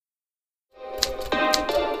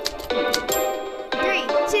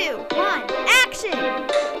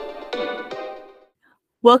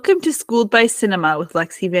Welcome to Schooled by Cinema with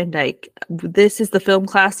Lexi Van Dyke. This is the film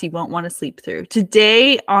class you won't want to sleep through.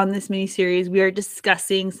 Today on this mini-series, we are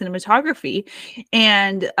discussing cinematography,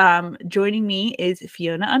 and joining me is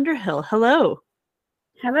Fiona Underhill. Hello.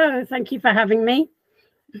 Hello, thank you for having me.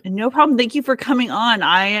 No problem. Thank you for coming on.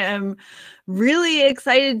 I am really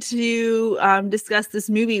excited to discuss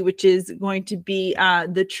this movie, which is going to be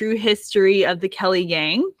the true history of the Kelly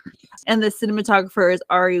gang, and the cinematographer is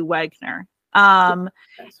Ari Wegner. Right.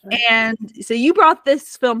 And so you brought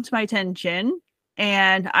this film to my attention,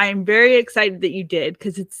 and I'm very excited that you did,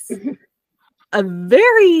 because it's a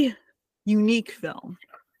very unique film.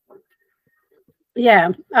 Yeah,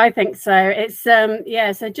 I think so. It's so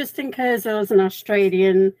Justin Kurzel is an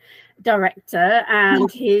Australian director,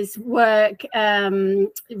 and his work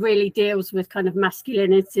really deals with kind of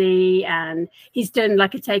masculinity, and he's done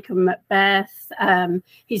like a take on Macbeth.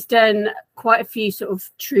 He's done quite a few sort of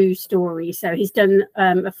true stories. So he's done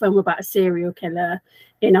a film about a serial killer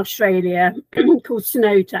in Australia called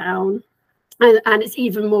Snowtown. And it's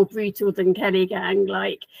even more brutal than Kelly Gang.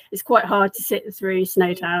 Like, it's quite hard to sit through.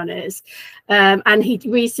 Snowtown is. And he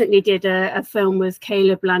recently did a film with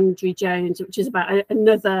Caleb Landry Jones, which is about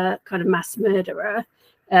another kind of mass murderer.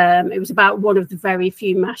 It was about one of the very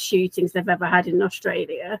few mass shootings they've ever had in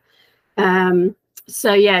Australia.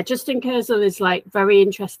 So yeah, Justin Kurzel is like very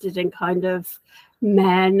interested in kind of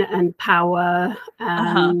men and power,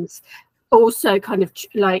 and also kind of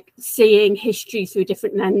like seeing history through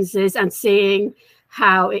different lenses and seeing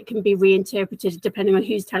how it can be reinterpreted depending on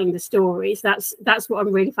who's telling the stories. That's what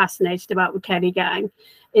I'm really fascinated about with Kelly Gang,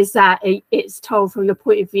 is that it's told from the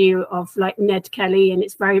point of view of like Ned Kelly, and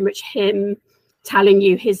it's very much him telling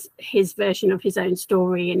you his version of his own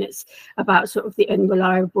story, and it's about sort of the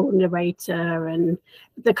unreliable narrator and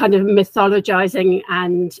the kind of mythologizing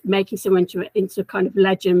and making someone into kind of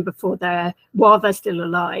legend while they're still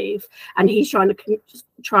alive, and he's trying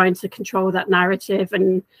to control that narrative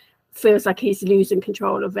and feels like he's losing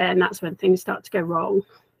control of it, and that's when things start to go wrong.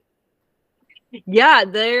 Yeah,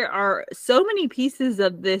 there are so many pieces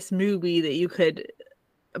of this movie that you could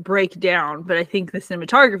break down, but I think the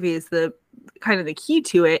cinematography is the kind of the key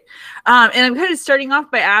to it. And I'm kind of starting off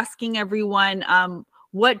by asking everyone,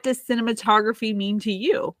 what does cinematography mean to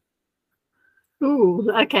you? Ooh,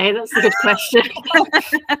 okay, that's a good question.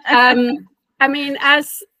 I mean,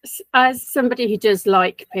 as somebody who does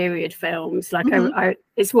like period films, like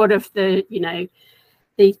it's one of the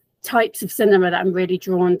the types of cinema that I'm really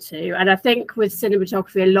drawn to. And I think with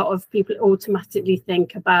cinematography, a lot of people automatically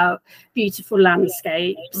think about beautiful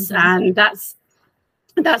landscapes, and that's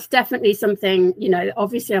definitely something,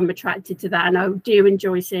 obviously I'm attracted to that, and I do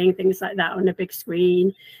enjoy seeing things like that on a big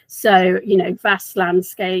screen. So, vast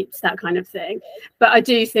landscapes, that kind of thing. But I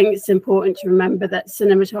do think it's important to remember that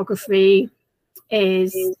cinematography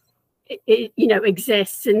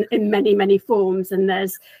exists in many, many forms, and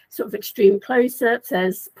there's sort of extreme close-ups,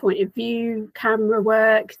 there's point of view camera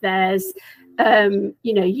work, there's using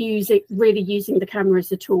the camera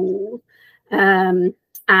as a tool.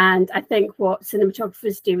 And I think what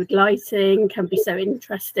cinematographers do with lighting can be so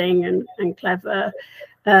interesting and clever.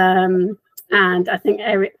 And I think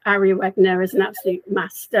Ari Wegner is an absolute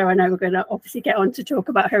master. I know we're going to obviously get on to talk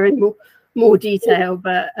about her in more detail,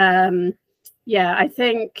 but yeah, I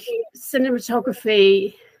think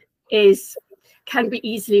cinematography can be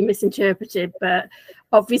easily misinterpreted, but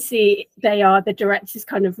obviously they are the director's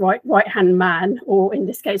kind of right-hand man, or in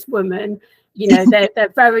this case, woman.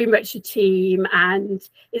 They're very much a team, and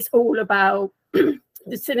it's all about the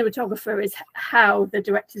cinematographer is how the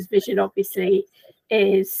director's vision obviously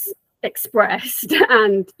is expressed,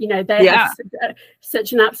 and they have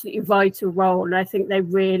such an absolutely vital role. And I think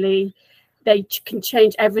they can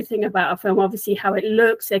change everything about a film. Obviously, how it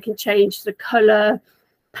looks, they can change the color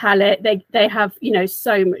palette. They have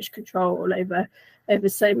so much control over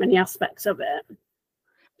so many aspects of it.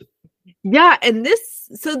 Yeah, and this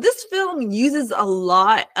film uses a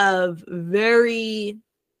lot of they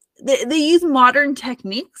use modern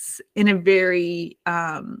techniques in a very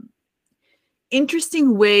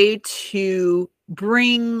interesting way to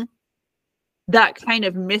bring that kind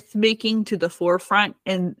of myth making to the forefront,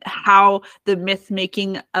 and how the myth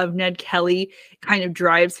making of Ned Kelly kind of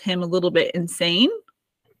drives him a little bit insane.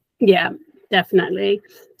 Yeah, definitely.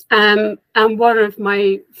 And one of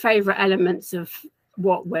my favorite elements of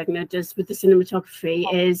what Wegner does with the cinematography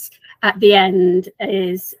is at the end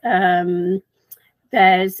is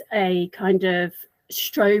there's a kind of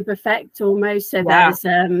strobe effect almost. So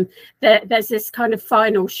there's this kind of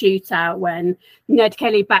final shootout when Ned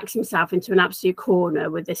Kelly backs himself into an absolute corner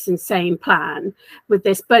with this insane plan with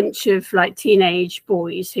this bunch of like teenage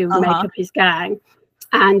boys who make up his gang.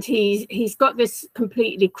 and he's got this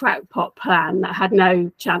completely crackpot plan that had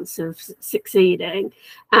no chance of succeeding,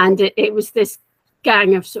 and it was this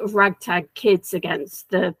gang of sort of ragtag kids against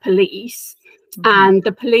the police. And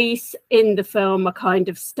the police in the film are kind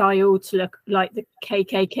of styled to look like the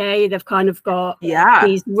KKK. They've kind of got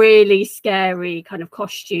these really scary kind of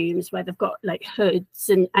costumes where they've got like hoods,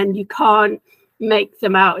 and you can't make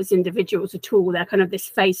them out as individuals at all. They're kind of this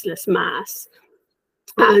faceless mass.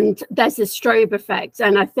 And there's a strobe effect.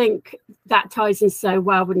 And I think that ties in so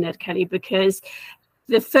well with Ned Kelly, because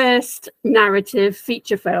the first narrative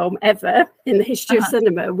feature film ever in the history of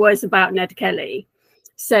cinema was about Ned Kelly.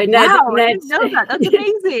 So Ned, I didn't know that. That's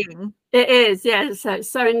amazing. It is, yeah. So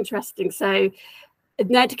it's so interesting. So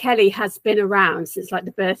Ned Kelly has been around since like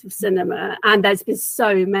the birth of cinema, and there's been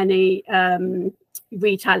so many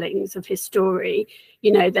retellings of his story.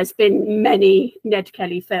 You know, there's been many Ned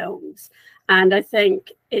Kelly films, and I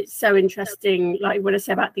think it's so interesting, like when I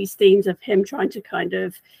say about these themes of him trying to kind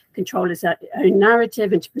of control his own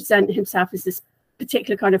narrative and to present himself as this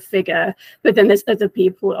particular kind of figure, but then there's other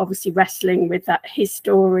people obviously wrestling with that, his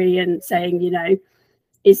story, and saying, you know,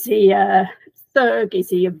 is he a thug, is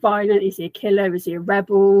he a violent, is he a killer, is he a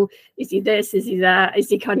rebel, is he this, is he that, is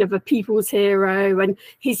he kind of a people's hero? And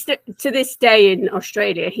he's to this day in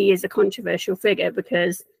Australia, he is a controversial figure,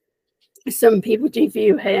 because some people do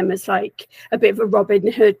view him as like a bit of a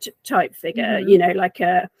Robin Hood type figure, you know, like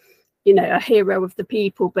a, you know, a hero of the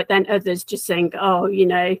people, but then others just think, oh, you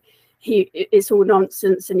know, it's all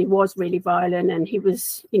nonsense, and he was really violent, and he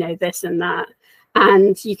was, you know, this and that.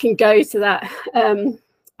 And you can go to that.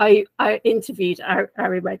 I interviewed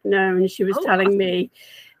Ari Wegner, and she was telling me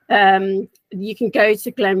you can go to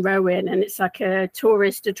Glen Rowan, and it's like a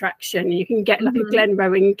tourist attraction. You can get like a Glen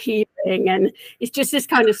Rowan key ring, and it's just this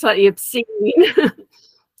kind of slightly obscene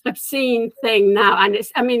thing now. And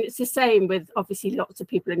it's, I mean, it's the same with obviously lots of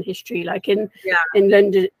people in history, like in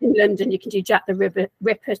London you can do Jack the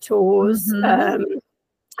Ripper tours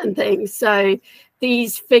and things. So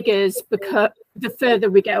these figures, because the further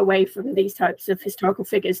we get away from these types of historical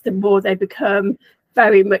figures, the more they become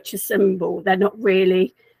very much a symbol. They're not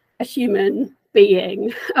really a human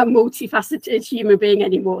being, a multifaceted human being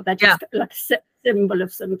anymore. They're just like a symbol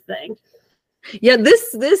of something. Yeah,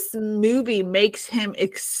 this movie makes him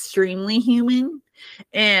extremely human,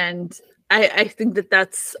 and I think that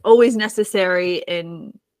that's always necessary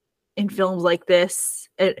in films like this.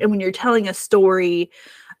 And when you're telling a story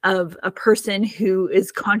of a person who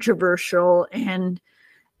is controversial and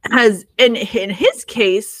has, in his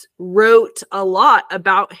case, wrote a lot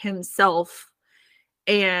about himself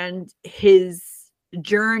and his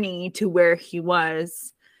journey to where he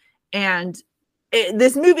was, and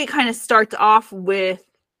this movie kind of starts off with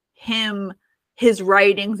his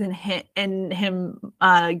writings and him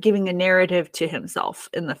giving a narrative to himself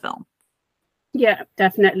in the film. Yeah,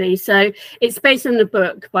 definitely. So it's based on the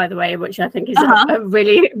book, by the way, which I think is a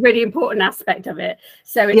really, really important aspect of it.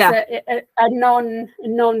 So it's a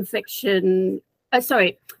non-fiction, a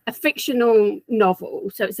fictional novel.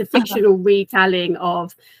 So it's a fictional retelling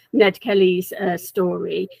of Ned Kelly's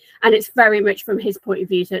story, and it's very much from his point of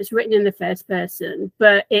view. So it's written in the first person,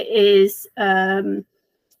 but it is,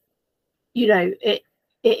 you know, it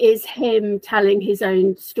is him telling his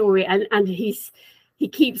own story, and he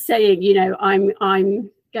keeps saying, you know, I'm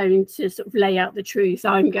going to sort of lay out the truth.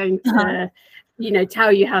 I'm going to, you know,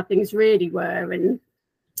 tell you how things really were. And,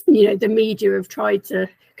 you know, the media have tried to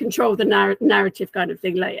control the narrative kind of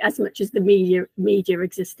thing, like as much as the media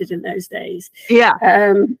existed in those days. Yeah.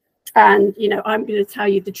 And, you know, I'm going to tell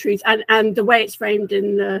you the truth. And the way it's framed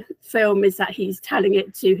in the film is that he's telling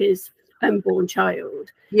it to his unborn child.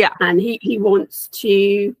 Yeah. And he wants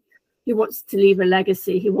to leave a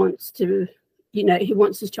legacy. He wants to, you know, he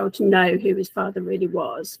wants his child to know who his father really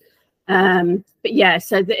was. But yeah,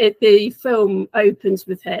 so the film opens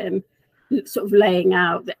with him sort of laying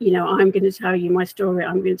out that, you know, I'm going to tell you my story.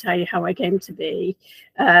 I'm going to tell you how I came to be.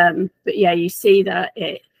 But yeah, you see that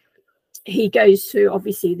he goes through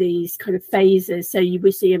obviously these kind of phases. So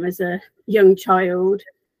we see him as a young child.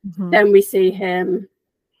 Then we see him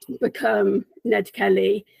become Ned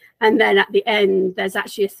Kelly. And then at the end, there's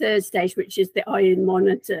actually a third stage, which is the Iron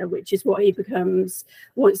Monitor, which is what he becomes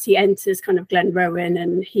once he enters kind of Glen Rowan,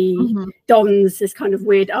 and he dons this kind of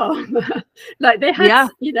weird armor. Like they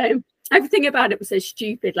had, you know, everything about it was so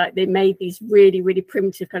stupid. Like they made these really, really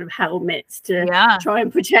primitive kind of helmets to try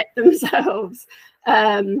and protect themselves.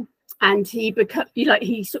 And he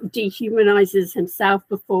sort of dehumanizes himself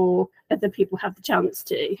before other people have the chance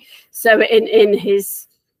to. So in his,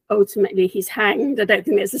 ultimately he's hanged. I don't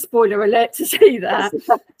think there's a spoiler alert to say that.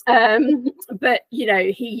 But you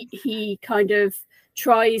know, he kind of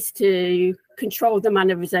tries to control the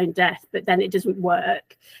manner of his own death, but then it doesn't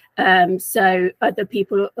work. So other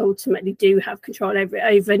people ultimately do have control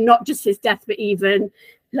over not just his death, but even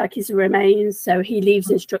like his remains. So he leaves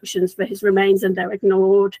instructions for his remains and they're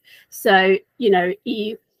ignored. So, you know,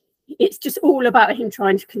 it's just all about him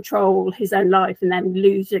trying to control his own life and then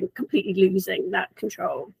completely losing that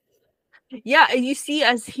control. Yeah, and you see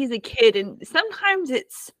as he's a kid, and sometimes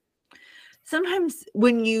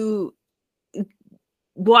when you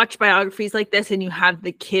watch biographies like this and you have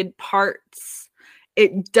the kid parts,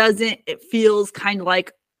 it feels kind of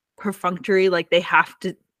like perfunctory, like they have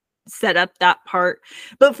to set up that part.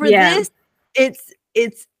 But for this,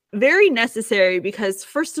 it's very necessary, because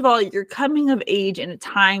first of all, you're coming of age in a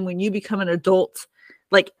time when you become an adult,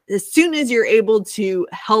 like as soon as you're able to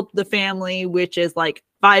help the family, which is like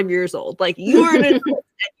 5 years old, like you're an adult and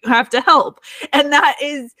you have to help. And that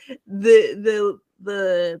is the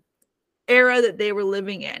era that they were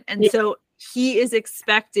living in. And so he is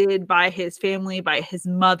expected by his family, by his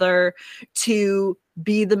mother, to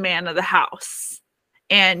be the man of the house.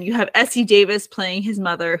 And you have Essie Davis playing his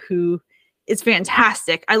mother, who is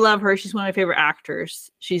fantastic. I love her. She's one of my favorite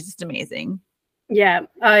actors. She's just amazing. Yeah,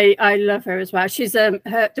 I love her as well. She's the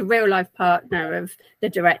real life partner of the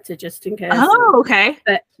director, Justin Kurzel. Oh, okay.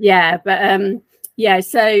 But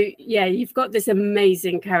so you've got this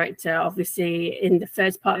amazing character, obviously, in the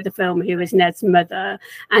first part of the film, who is Ned's mother.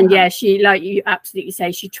 And she, like you absolutely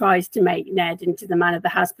say, she tries to make Ned into the man of the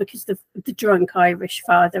house because the drunk Irish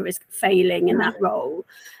father is failing in that role.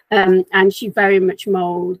 And she very much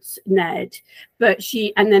molds Ned.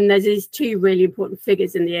 And then there's these two really important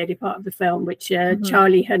figures in the early part of the film, which are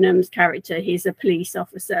Charlie Hunnam's character. He's a police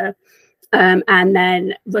officer. And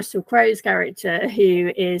then Russell Crowe's character,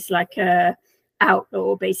 who is like a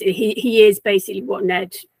outlaw, basically. He is basically what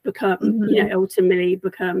Ned ultimately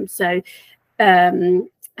becomes. So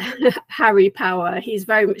Harry Power, he's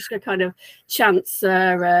very much a kind of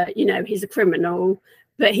chancer, he's a criminal,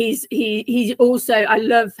 but he's also, I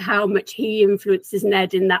love how much he influences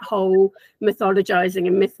Ned in that whole mythologizing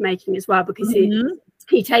and myth making as well, because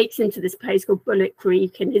he takes him to this place called Bullet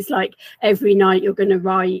Creek, and it's like every night you're going to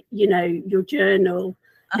write, your journal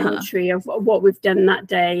entry of what we've done that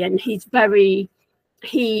day. And he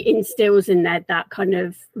instills in Ned that kind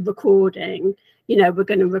of recording, we're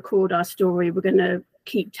going to record our story, we're going to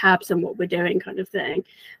keep tabs on what we're doing, kind of thing.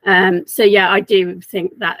 I do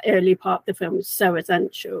think that early part of the film is so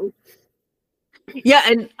essential. Yeah,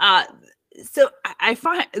 and so I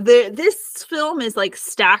find this film is like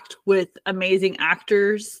stacked with amazing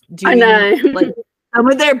actors doing like some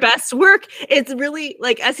of their best work. It's really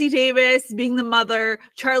like Essie Davis being the mother,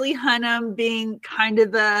 Charlie Hunnam being kind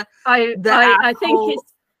of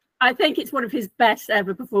I think it's one of his best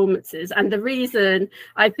ever performances, and the reason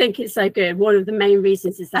I think it's so good, one of the main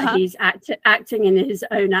reasons, is that he's acting in his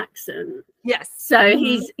own accent. Yes. So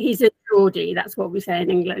he's a Geordie. That's what we say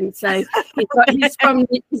in England. So he's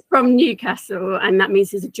from Newcastle, and that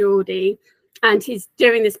means he's a Geordie, and he's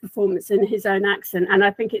doing this performance in his own accent. And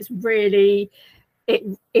I think it's really.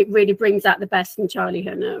 It really brings out the best in Charlie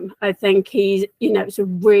Hunnam. I think it's a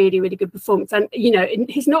really, really good performance. And,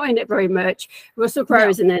 he's not in it very much. Russell Crowe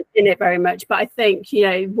isn't in it very much. But I think,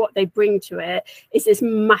 what they bring to it is this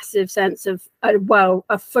massive sense of,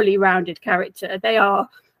 a fully rounded character. They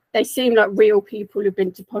seem like real people who've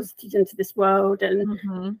been deposited into this world.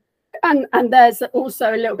 And there's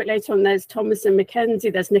also a little bit later on, there's Thomasin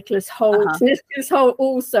McKenzie, there's Nicholas Hoult. Nicholas Hoult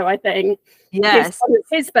also, I think,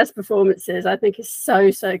 his best performances, I think, is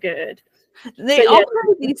so good. They all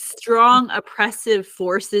have these strong oppressive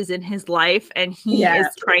forces in his life, and he is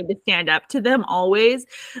trying to stand up to them always.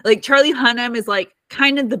 Like Charlie Hunnam is like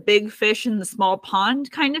kind of the big fish in the small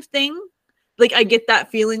pond kind of thing. Like I get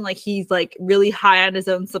that feeling like he's like really high on his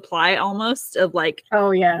own supply, almost, of like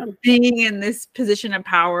being in this position of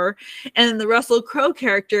power. And then the Russell Crowe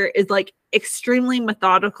character is like extremely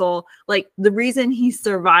methodical. Like the reason he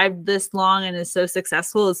survived this long and is so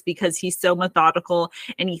successful is because he's so methodical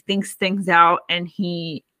and he thinks things out, and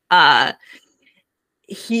he brings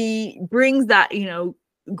that,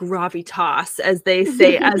 gravitas, as they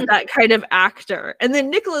say, as that kind of actor. And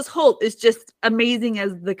then Nicholas Hoult is just amazing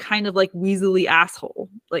as the kind of like weaselly asshole,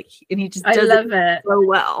 like, and he just does it so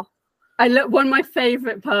well. I look. One of my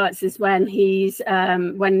favourite parts is when he's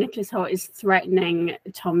when Nicholas Hoult is threatening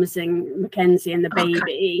Thomas and Mackenzie and the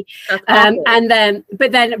baby, and then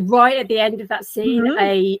right at the end of that scene,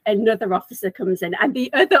 another officer comes in, and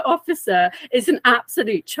the other officer is an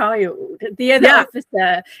absolute child. The other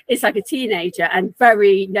officer is like a teenager and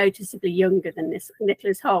very noticeably younger than this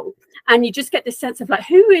Nicholas Hoult, and you just get this sense of like,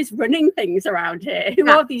 who is running things around here? Who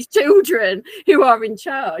are these children who are in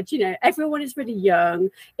charge? You know, everyone is really young.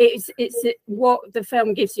 It's what the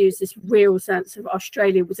film gives you is this real sense of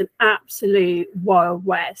Australia was an absolute Wild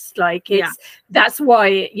West. Like that's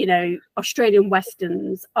why, you know, Australian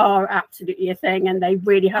Westerns are absolutely a thing, and they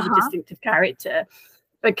really have a distinctive character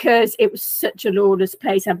because it was such a lawless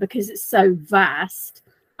place, and because it's so vast.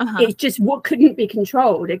 It's just what couldn't be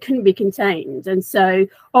controlled, it couldn't be contained, and so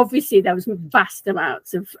obviously there was vast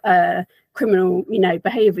amounts of criminal, you know,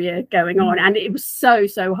 behavior going on, and it was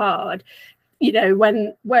so hard, you know,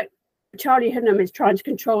 when Charlie Hunnam is trying to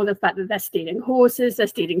control the fact that they're stealing horses, they're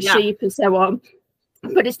stealing sheep and so on,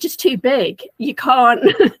 but it's just too big. You can't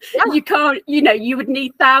you can't, you know, you would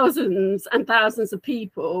need thousands and thousands of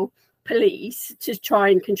people, police, to try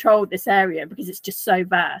and control this area because it's just so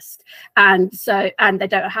vast, and they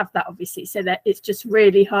don't have that, obviously, so that it's just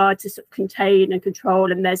really hard to sort of contain and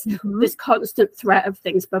control, and there's this constant threat of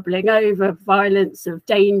things bubbling over, violence, of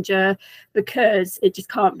danger, because it just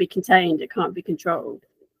can't be contained, it can't be controlled.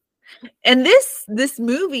 And this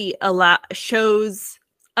movie shows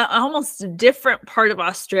almost a different part of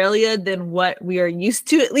Australia than what we are used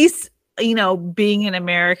to, at least, you know, being an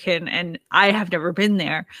American, and I have never been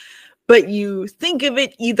there. But you think of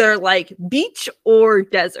it either like beach or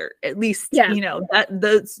desert, at least, you know,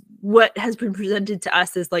 that's what has been presented to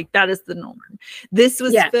us is like, that is the norm. This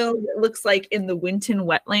was filmed, it looks like, in the Winton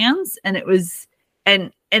wetlands, and it was,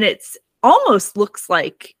 and it's almost looks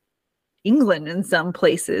like England in some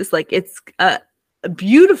places. Like it's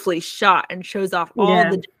beautifully shot and shows off all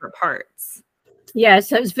the different parts. Yeah,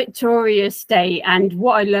 so it's Victoria State, and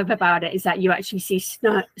what I love about it is that you actually see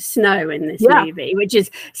snow in this movie, which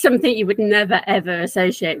is something you would never ever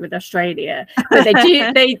associate with Australia. But they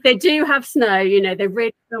do they do have snow. You know, they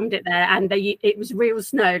really filmed it there, and it was real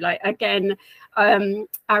snow. Like, again, Ari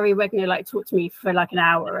Wegner like talked to me for like an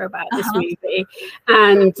hour about this movie,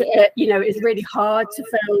 and you know, it's really hard to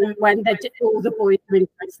film when all the boys are in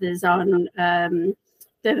dresses on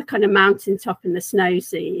the kind of mountaintop in the snow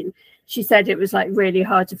scene. She said it was like really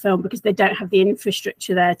hard to film because they don't have the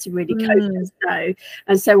infrastructure there to really cope with snow,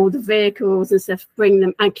 and so all the vehicles and stuff bring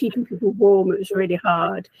them, and keeping people warm, it was really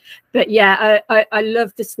hard. But yeah, I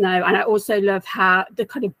love the snow, and I also love how the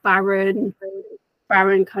kind of barren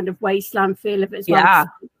kind of wasteland feel of it as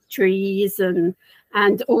well. Trees and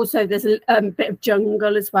also there's a bit of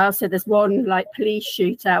jungle as well. So there's one like police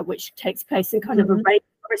shootout which takes place in kind of a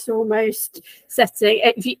rainforest almost setting.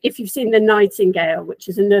 If you've seen The Nightingale, which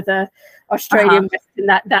is another Australian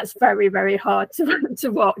Western, that's very, very hard to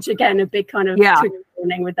watch. Again, a big kind of trigger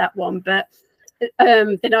warning with that one, but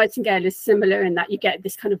The Nightingale is similar in that you get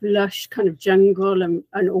this kind of lush kind of jungle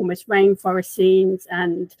and almost rainforest scenes.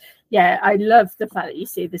 And yeah, I love the fact that you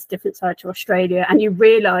see this different side to Australia, and you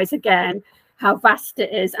realize again how vast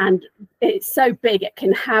it is, and it's so big it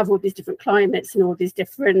can have all these different climates and all these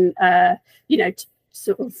different you know,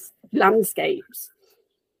 sort of landscapes.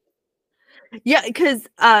 Yeah, because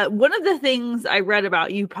one of the things I read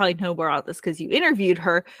about, you probably know more about this because you interviewed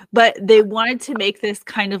her, but they wanted to make this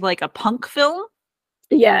kind of like a punk film.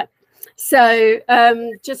 Yeah. So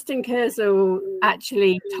Justin Kurzel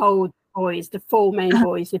actually told boys, the four main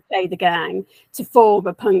boys who play the gang, to form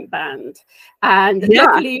a punk band, and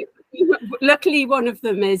luckily one of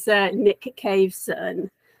them is Nick Cave's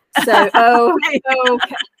son. So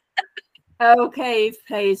Cave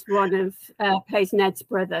plays plays Ned's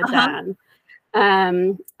brother Dan,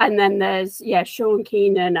 and then there's Sean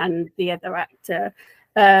Keenan and the other actor,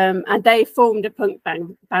 and they formed a punk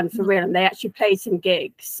band for real, and they actually played some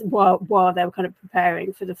gigs while they were kind of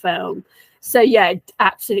preparing for the film. So yeah, it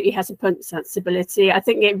absolutely has a punk sensibility. I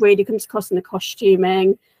think it really comes across in the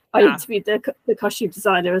costuming. I interviewed the costume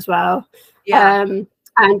designer as well.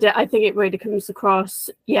 And I think it really comes across,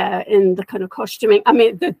 in the kind of costuming. I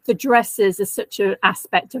mean, the dresses are such an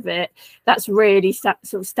aspect of it that's really sort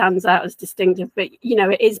of stands out as distinctive. But, you know,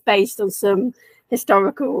 it is based on some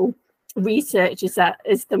historical research,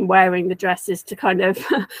 is them wearing the dresses to kind of,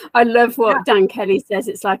 I love what Dan Kelly says.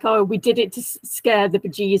 It's like, oh, we did it to scare the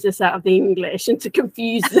bejesus out of the English and to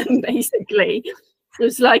confuse them, basically.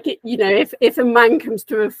 It's like, you know, if a man comes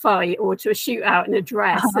to a fight or to a shootout in a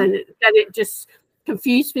dress, then it just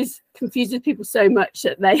confuses people so much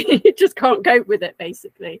that they just can't cope with it,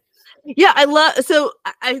 basically. Yeah,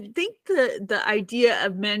 I think the idea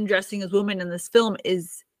of men dressing as women in this film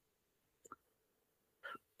is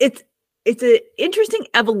it's an interesting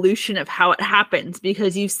evolution of how it happens,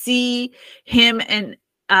 because you see him and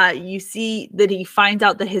you see that he finds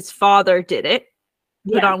out that his father did it,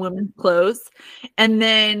 put on women's clothes, and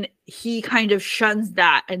then he kind of shuns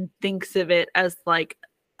that and thinks of it as like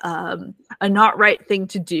a not right thing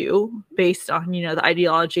to do based on, you know, the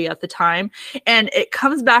ideology at the time. And it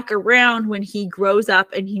comes back around when he grows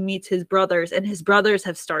up and he meets his brothers, and his brothers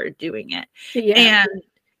have started doing it. And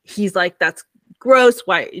he's like, that's gross,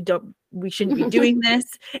 we shouldn't be doing this.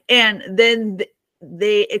 And then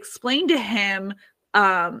they explain to him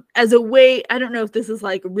as a way, I don't know if this is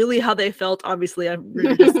like really how they felt, obviously I'm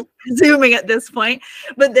really just assuming at this point,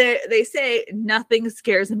 but they say nothing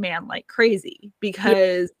scares a man like crazy,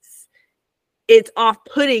 because it's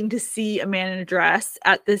off-putting to see a man in a dress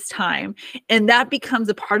at this time, and that becomes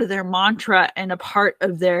a part of their mantra and a part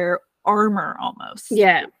of their armor almost.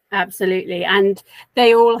 Yeah, absolutely. And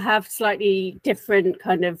they all have slightly different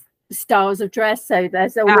kind of styles of dress. So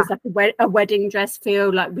there's almost like a wedding dress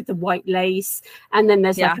feel, like with the white lace, and then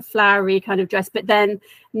there's like a flowery kind of dress. But then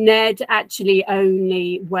Ned actually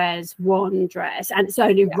only wears one dress, and it's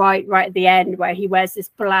only right at the end where he wears this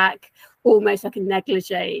black, almost like a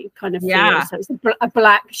negligee kind of feel. So it's a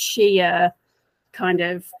black sheer kind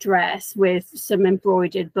of dress with some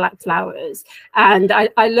embroidered black flowers, and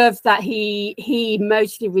I love that he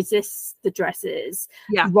mostly resists the dresses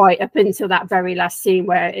right up until that very last scene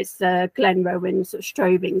where it's the Glen Rowan sort of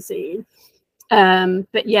strobing scene.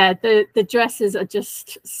 But yeah, the dresses are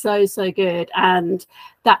just so good, and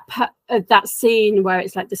that scene where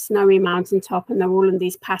it's like the snowy mountaintop and they're all in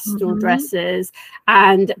these pastel dresses,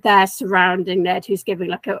 and they're surrounding Ned, who's giving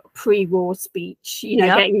like a pre-war speech, you know,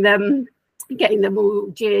 getting them all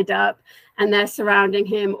geared up, and they're surrounding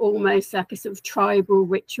him almost like a sort of tribal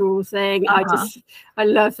ritual thing. I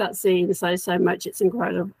love that scene so much. It's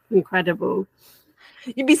incredible.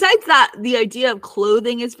 Besides that, the idea of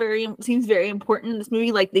clothing seems very important in this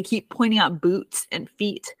movie. Like, they keep pointing out boots and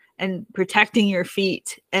feet and protecting your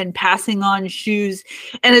feet and passing on shoes.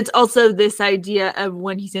 And it's also this idea of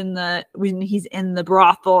when he's in the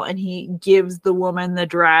brothel and he gives the woman the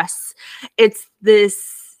dress. It's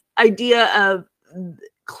this idea of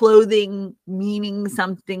clothing meaning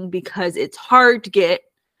something because it's hard to get,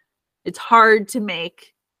 it's hard to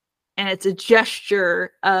make, and it's a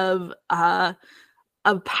gesture of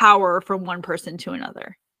power from one person to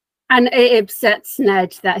another. And it upsets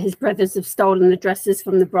Ned that his brothers have stolen the dresses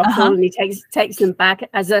from the brothel, and he takes them back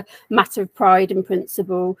as a matter of pride and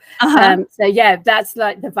principle. So yeah, that's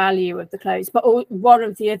like the value of the clothes. But one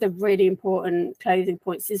of the other really important clothing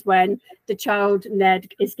points is when the child Ned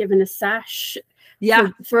is given a sash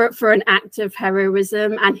for an act of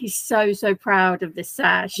heroism, and he's so proud of this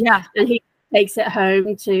sash. And he takes it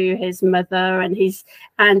home to his mother, and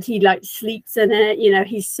he like sleeps in it. You know,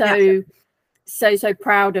 he's so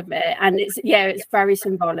proud of it, and it's very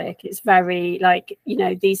symbolic. It's very like, you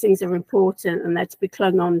know, these things are important and they're to be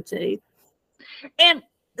clung on to. And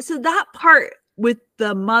so that part with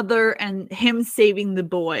the mother and him saving the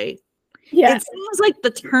boy, it seems like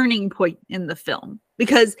the turning point in the film,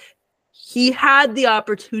 because he had the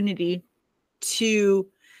opportunity to,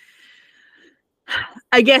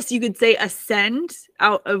 I guess you could say, ascend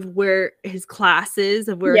out of where his class is,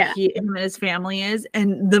 of where him and his family is,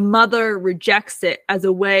 and the mother rejects it as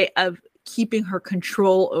a way of keeping her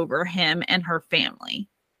control over him and her family.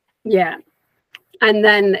 And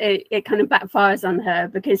then it kind of backfires on her,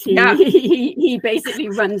 because he basically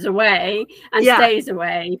runs away and stays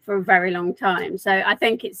away for a very long time. So I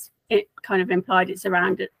think it kind of implied it's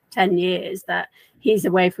around 10 years that he's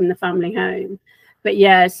away from the family home. But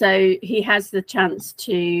yeah, so he has the chance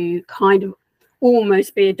to kind of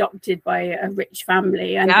almost be adopted by a rich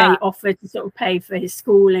family, and they offer to sort of pay for his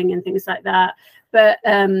schooling and things like that. But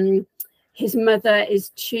his mother is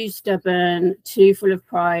too stubborn, too full of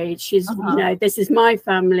pride. She's, you know, this is my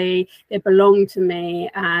family, they belong to me,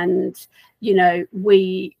 and, you know,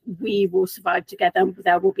 we will survive together.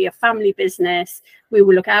 There will be a family business. We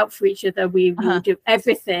will look out for each other. We will do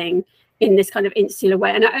everything in this kind of insular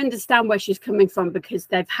way. And I understand where she's coming from, because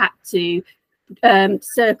they've had to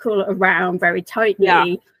circle around very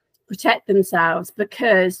tightly, protect themselves,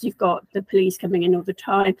 because you've got the police coming in all the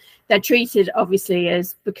time. They're treated obviously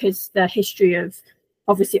as, because the history of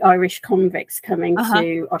obviously Irish convicts coming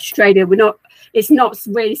to Australia, it's not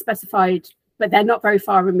really specified, but they're not very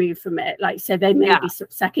far removed from it. Like, so they may be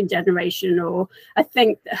sort of second generation, or I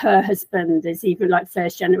think her husband is even like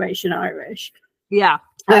first generation Irish. Yeah.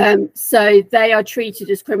 So they are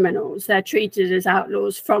treated as criminals. They're treated as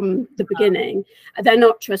outlaws from the beginning. They're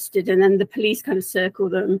not trusted, and then the police kind of circle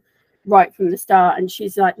them right from the start. And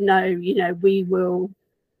she's like, no, you know, we will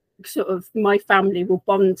sort of, my family will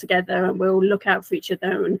bond together and we'll look out for each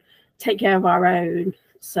other and take care of our own.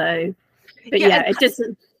 So, but yeah, it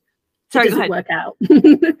doesn't work out.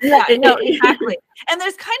 Yeah, no, exactly. And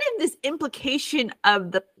there's kind of this implication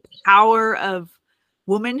of the power of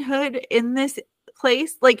womanhood in this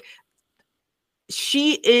place. Like,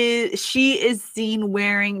 she is seen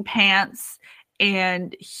wearing pants,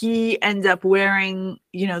 and he ends up wearing,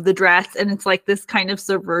 you know, the dress, and it's like this kind of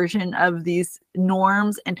subversion of these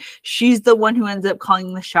norms, and she's the one who ends up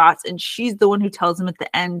calling the shots, and she's the one who tells him at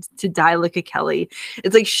the end to die like a Kelly.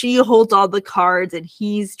 It's like she holds all the cards and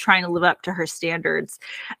he's trying to live up to her standards.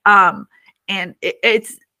 And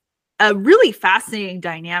it's a really fascinating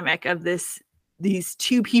dynamic of these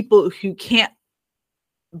two people who can't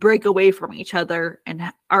break away from each other and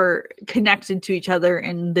are connected to each other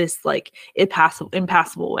in this like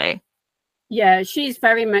impassable way. Yeah, she's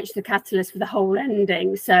very much the catalyst for the whole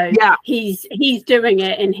ending. So yeah, he's doing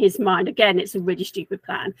it in his mind. Again, it's a really stupid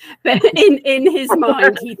plan, but in his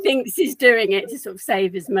mind, he thinks he's doing it to sort of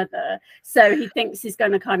save his mother. So he thinks he's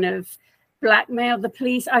going to kind of blackmail the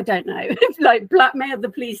police. I don't know, like blackmail the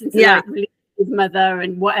police into like release his mother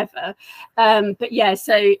and whatever. But yeah,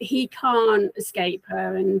 so he can't escape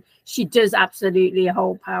her, and she does absolutely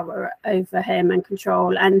hold power over him and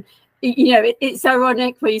control. And you know, it's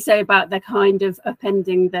ironic what you say about the kind of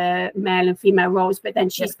upending the male and female roles, but then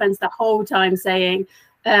she spends the whole time saying,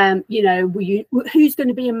 you know, who's going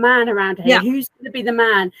to be a man around here? Who's going to be the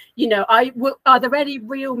man? You know, are there any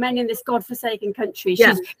real men in this godforsaken country?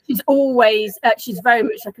 She's always, she's very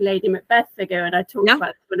much like a Lady Macbeth figure. And I talked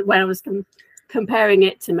about it when I was comparing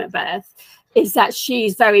it to Macbeth, is that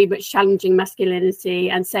she's very much challenging masculinity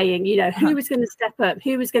and saying, you know, who is going to step up,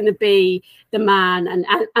 who is going to be the man,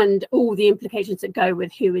 and all the implications that go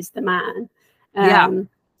with who is the man.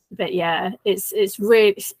 But yeah, it's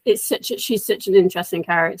really, she's such an interesting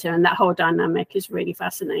character, and that whole dynamic is really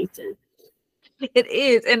fascinating. It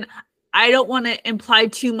is. And I don't want to imply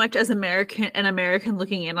too much as an American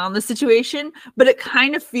looking in on the situation, but it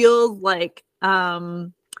kind of feels like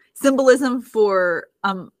symbolism for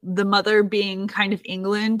the mother being kind of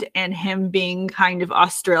England and him being kind of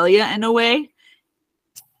Australia in a way.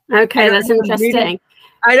 Okay, that's interesting.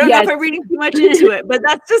 I don't know if I'm reading too much into it, but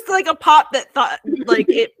that's just like a pop that thought, like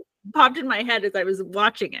it popped in my head as I was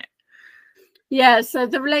watching it. Yeah, so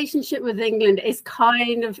the relationship with England is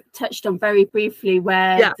kind of touched on very briefly,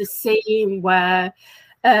 where the scene where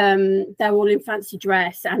they're all in fancy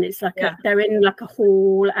dress, and it's like they're in like a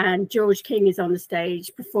hall, and George King is on the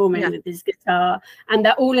stage performing with his guitar, and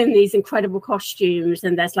they're all in these incredible costumes,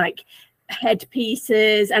 and there's like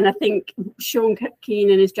headpieces, and I think Sean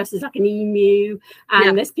Keenan is dressed as like an emu,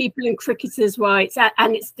 and there's people in cricketers' whites,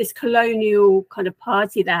 and it's this colonial kind of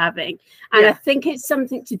party they're having, and I think it's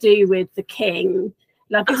something to do with the king,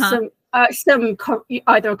 like some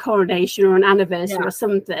either a coronation or an anniversary or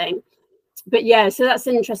something. But yeah, so that's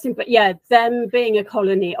interesting. But yeah, them being a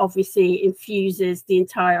colony obviously infuses the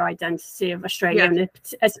entire identity of Australia,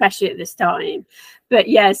 especially at this time. But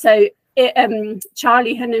yeah, so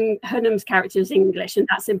Charlie Hunnam's character is English, and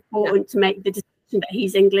that's important to make the distinction that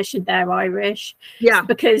he's English and they're Irish. Yeah,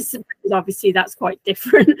 because obviously that's quite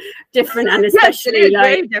different, and especially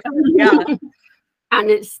like and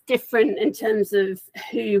it's different in terms of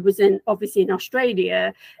who was obviously in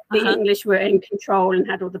Australia. The English were in control and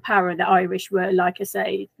had all the power, and the Irish were, like I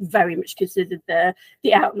say, very much considered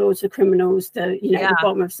the outlaws, the criminals, the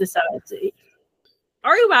bottom of society.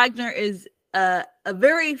 Ari Wagner is a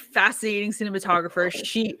very fascinating cinematographer.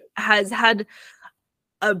 She has had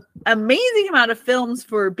an amazing amount of films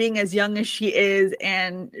for being as young as she is,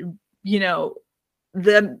 and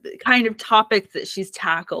the kind of topics that she's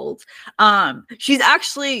tackled. She's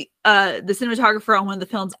actually the cinematographer on one of the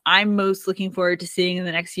films I'm most looking forward to seeing in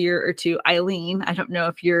the next year or two, Eileen. I don't know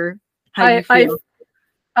if you feel.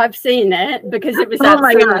 I've seen it because it was at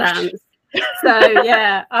Sundance. So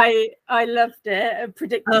yeah, I loved it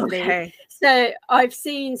predictably. Okay. So I've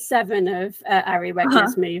seen 7 of Ari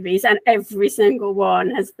Wagner's movies, and every single one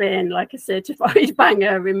has been like a certified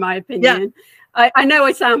banger in my opinion. I know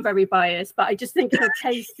I sound very biased, but I just think her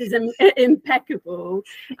taste is impeccable.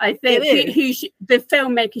 I think the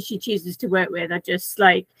filmmakers she chooses to work with are just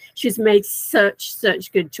like, she's made such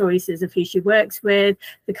good choices of who she works with,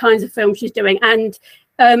 the kinds of films she's doing. And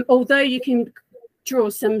although you can draw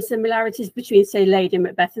some similarities between, say, Lady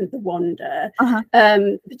Macbeth and The Wonder.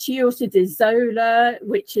 But she also did Zola,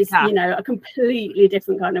 which is, you know, a completely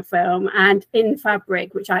different kind of film, and In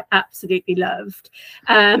Fabric, which I absolutely loved.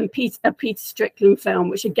 A Peter Strickland film,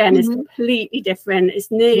 which again is completely different.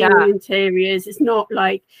 It's nearly all interiors. It's not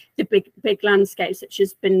like the big landscapes that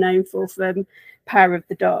she's been known for from Power of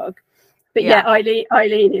the Dog. But yeah,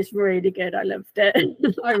 Eileen is really good. I loved it.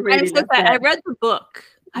 I really loved it. I read the book.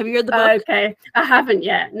 Have you read the book? Okay, I haven't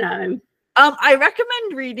yet. No. I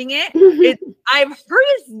recommend reading it. I've heard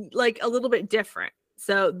it's like a little bit different.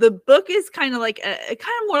 So the book is kind of like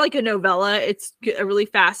more like a novella. It's a really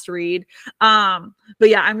fast read. But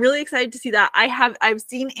yeah, I'm really excited to see that. I've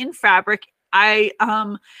seen In Fabric. I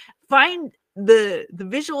find the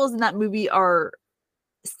visuals in that movie are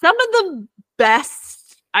some of the best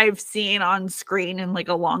I've seen on screen in like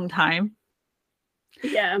a long time.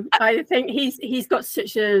 Yeah, I think he's got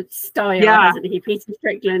such a style, hasn't he, Peter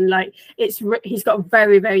Strickland? Like he's got a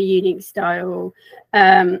very, very unique style,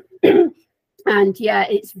 and yeah,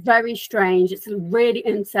 it's very strange. It's really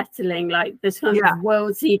unsettling. Like this kind of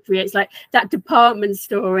worlds he creates, like that department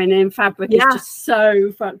store in Fabric is just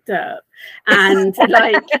so fucked up, and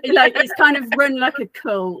like it's kind of run like a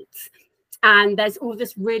cult. And there's all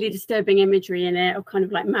this really disturbing imagery in it of kind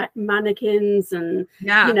of like mannequins, and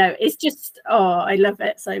you know, it's just, oh, I love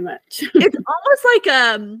it so much. It's almost like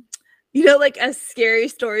you know, like as scary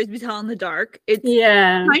stories we tell in the dark. It's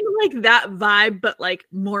kind of like that vibe, but like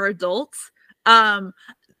more adults. It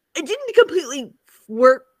didn't completely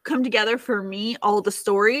come together for me, all the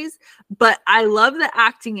stories, but I love the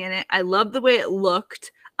acting in it. I love the way it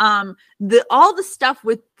looked. All the stuff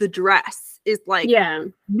with the dress is like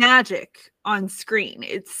magic on screen.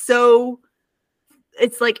 It's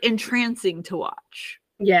like entrancing to watch.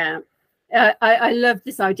 I love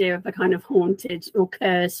this idea of a kind of haunted or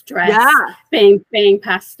cursed dress being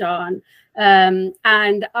passed on, and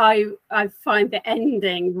I find the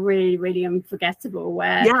ending really, really unforgettable,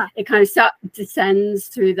 where it kind of descends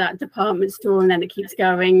through that department store, and then it keeps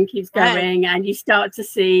going, and you start to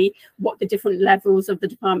see what the different levels of the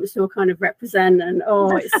department store kind of represent, and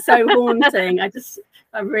oh, it's so haunting.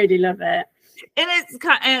 I really love it. And it's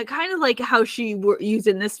kind of like how she used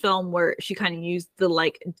in this film, where she kind of used the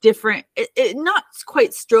like different, not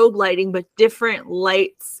quite strobe lighting, but different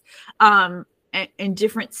lights and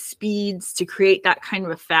different speeds to create that kind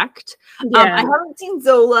of effect. I haven't seen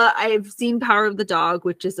Zola. I've seen Power of the Dog,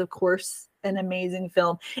 which is, of course, an amazing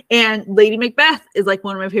film. And Lady Macbeth is like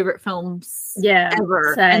one of my favorite films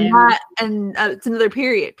ever. Same. And it's another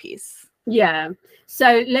period piece.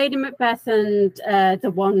 So Lady Macbeth and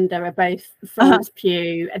The Wonder are both Florence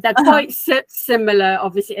Pugh. They're quite similar,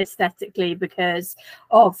 obviously, aesthetically, because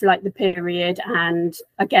of like the period and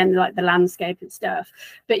again like the landscape and stuff.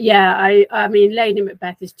 But yeah, I mean, Lady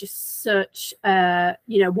Macbeth is just such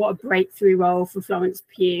you know, what a breakthrough role for Florence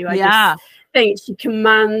Pugh. I just think she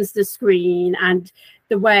commands the screen, and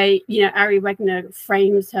the way, you know, Ari Wegner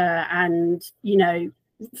frames her, and you know,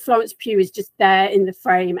 Florence Pugh is just there in the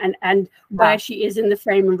frame, and where she is in the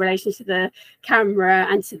frame in relation to the camera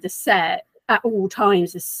and to the set at all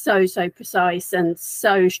times is so precise and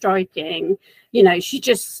so striking. You know,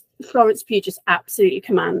 Florence Pugh just absolutely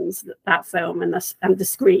commands that film and the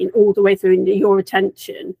screen all the way through, into your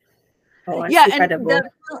attention. Oh, it's incredible.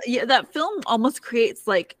 And that film almost creates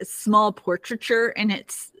like a small portraiture, and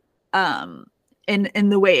it's in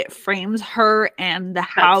the way it frames her, and the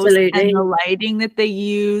house and the lighting that they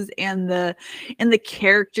use, and the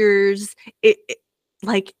characters. It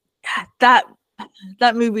like that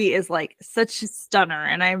movie is like such a stunner.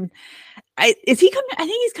 And is he coming? I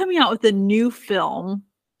think he's coming out with a new film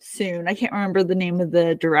soon. I can't remember the name of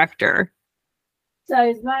the director.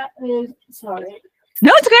 So that is, sorry.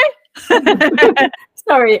 No, it's okay.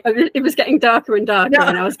 Sorry, it was getting darker and darker,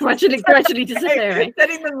 and I was gradually disappearing.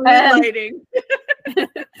 Setting the lighting.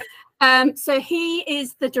 So he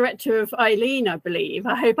is the director of Eileen, I believe.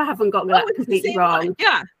 I hope I haven't got that completely wrong. One.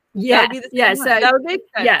 Yeah. So that would make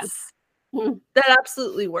sense. That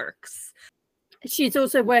absolutely works. She's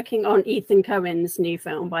also working on Ethan Cohen's new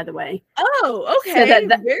film, by the way. Oh, okay.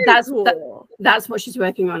 So that's what she's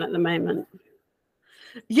working on at the moment.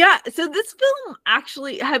 Yeah, so this film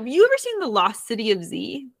actually, have you ever seen The Lost City of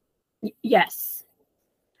Z? Yes.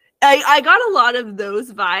 I got a lot of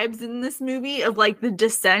those vibes in this movie, of like the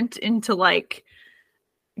descent into like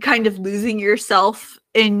kind of losing yourself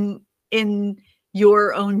in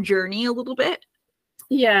your own journey a little bit.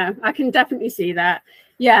 Yeah, I can definitely see that.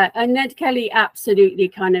 Yeah, and Ned Kelly absolutely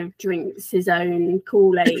kind of drinks his own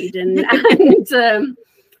Kool-Aid, and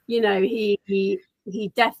you know, he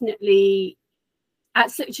definitely at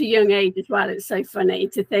such a young age as well. It's so funny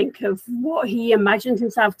to think of what he imagined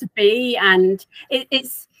himself to be, and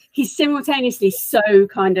he's simultaneously so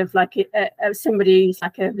kind of like somebody who's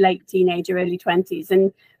like a late teenager, early 20s,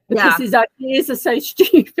 and because his ideas are so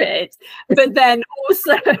stupid, but then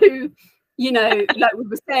also, you know, like we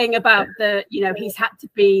were saying about the, you know, he's had to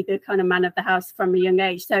be the kind of man of the house from a young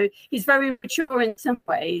age. So he's very mature in some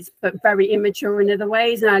ways, but very immature in other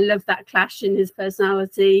ways. And I love that clash in his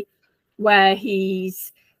personality, where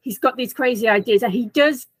he's got these crazy ideas, and he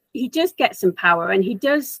does get some power, and he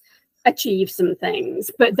does achieve some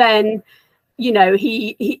things, but then, you know,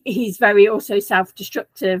 he's very also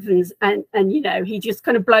self-destructive, and you know, he just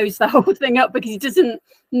kind of blows the whole thing up because he doesn't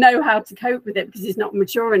know how to cope with it, because he's not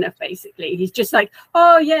mature enough. Basically, he's just like,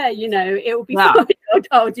 oh yeah, you know, it'll be fine.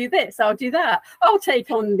 I'll do this, I'll do that, I'll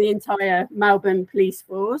take on the entire Melbourne police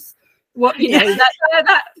force. What, you know,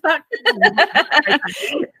 that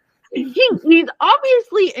he's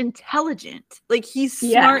obviously intelligent. Like, he's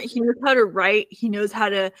smart. He knows how to write. He knows how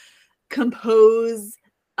to compose.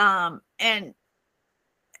 And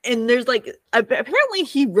there's like, apparently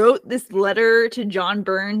he wrote this letter to John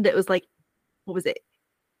Byrne that was like, what was it,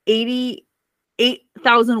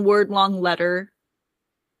 88,000 word long letter.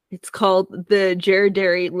 It's called the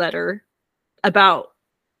Jaredary letter, about,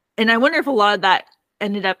 and I wonder if a lot of that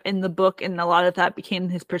ended up in the book, and a lot of that became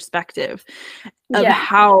his perspective of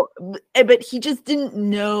how, but he just didn't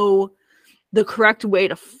know the correct way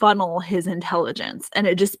to funnel his intelligence, and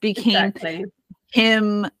it just became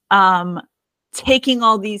him taking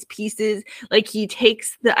all these pieces. Like, he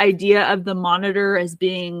takes the idea of the Monitor as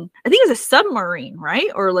being, I think it's a submarine, right?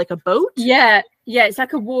 Or like a boat. It's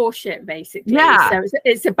like a warship, basically. So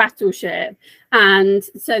it's a battleship, and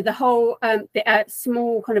so the whole the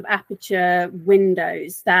small kind of aperture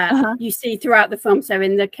windows that you see throughout the film. So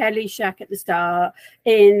in the Kelly shack at the start,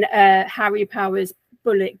 in Harry Power's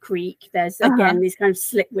Bullet Creek, there's again these kind of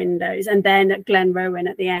slit windows, and then at Glen Rowan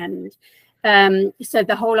at the end. So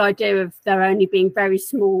the whole idea of there only being very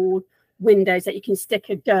small windows that you can stick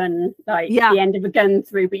a gun, like the end of a gun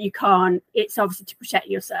through, but you can't, it's obviously to protect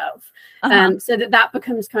yourself. So that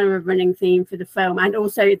becomes kind of a running theme for the film, and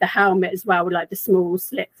also the helmet as well, with like the small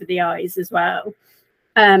slit for the eyes as well.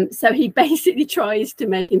 So he basically tries to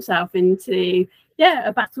make himself into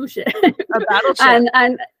a battleship.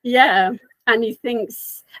 And he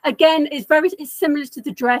thinks, again, it's similar to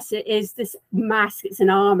the dress. It is this mask, it's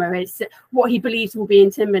an armor, it's what he believes will be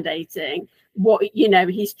intimidating. What, you know,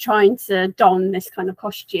 he's trying to don this kind of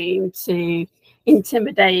costume to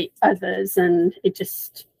intimidate others, and it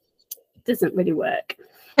just doesn't really work.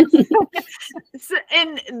 So,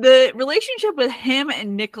 and the relationship with him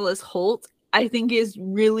and Nicholas Hoult, I think, is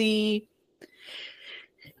really,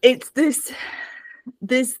 it's these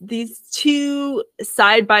two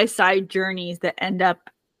side-by-side journeys that end up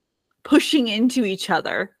pushing into each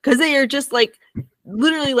other, because they are just like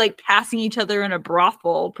literally like passing each other in a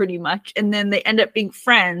brothel pretty much, and then they end up being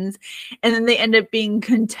friends, and then they end up being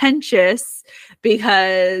contentious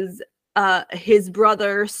because his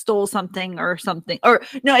brother stole something, or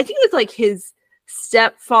no, I think it was like his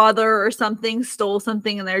stepfather or something stole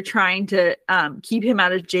something, and they're trying to keep him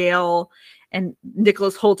out of jail. And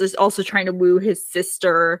Nicholas Hoult is also trying to woo his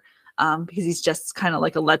sister because he's just kind of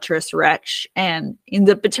like a lecherous wretch, and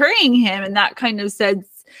ends up betraying him. And that kind of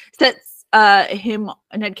sets him,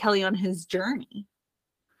 Ned Kelly, on his journey.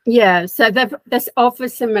 Yeah, so they're of a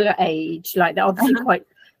similar age. Like, they're obviously quite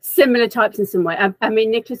similar types in some way. I mean,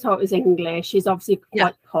 Nicholas Hoult is English. He's obviously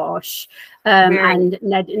quite posh, and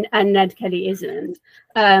Ned Kelly isn't.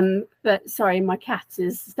 But sorry, my cat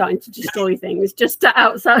is starting to destroy things just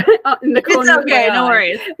outside in the corner. It's okay, no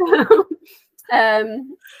worries.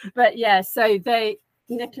 But yeah, so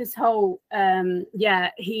Nicholas Hoult,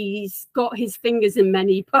 he's got his fingers in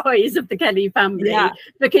many pies of the Kelly family,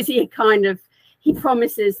 because he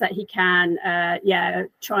promises that he can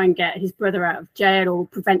try and get his brother out of jail, or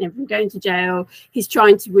prevent him from going to jail. He's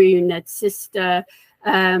trying to woo Ned's sister,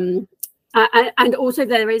 and also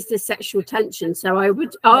there is this sexual tension. So I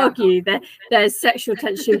would argue that there's sexual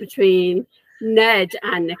tension between Ned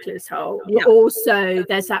and Nicholas Hoult. Also,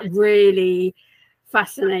 there's that really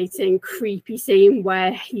fascinating, creepy scene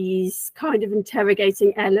where he's kind of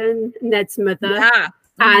interrogating Ellen, Ned's mother,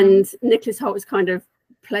 and Nicholas Hoult is kind of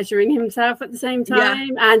pleasuring himself at the same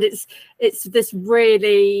time. And it's this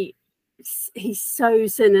really, he's so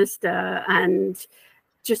sinister and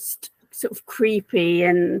just sort of creepy,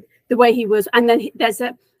 and the way he was. And then there's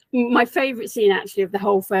my favorite scene actually of the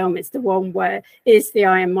whole film, it's the one where is the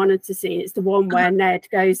Iron Monitor scene. It's the one where Ned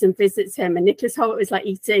goes and visits him, and Nicholas Hoult is like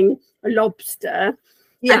eating a lobster,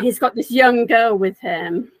 and he's got this young girl with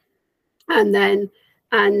him, and then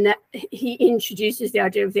and he introduces the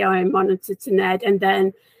idea of the iron monitor to Ned. And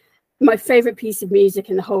then my favorite piece of music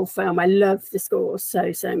in the whole film, I love the score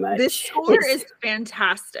so much. This score is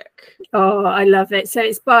fantastic. Oh, I love it. So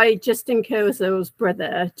it's by Justin Kurzel's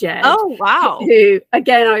brother, Jed. Oh, wow. Who,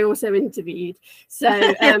 again, I also interviewed. So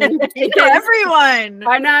again, everyone.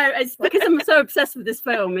 I know, it's because I'm so obsessed with this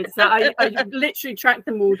film. It's that I literally tracked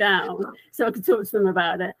them all down so I could talk to them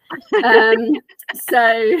about it.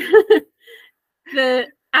 So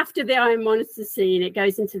after the Iron Monitor scene, it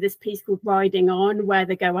goes into this piece called Riding On, where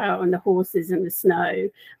they go out on the horses in the snow.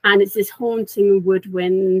 And it's this haunting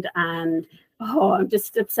woodwind. And I'm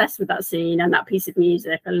just obsessed with that scene and that piece of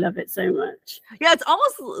music. I love it so much. Yeah, it's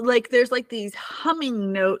almost like there's like these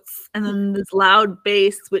humming notes and then this loud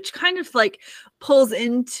bass, which kind of like pulls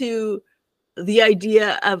into the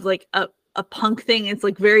idea of like a punk thing. It's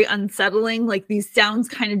like very unsettling. Like these sounds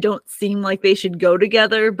kind of don't seem like they should go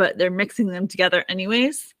together, but they're mixing them together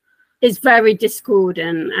anyways. It's very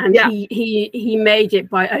discordant, and he made it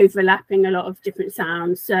by overlapping a lot of different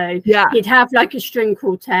sounds. So he'd have like a string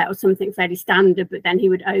quartet or something fairly standard, but then he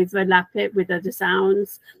would overlap it with other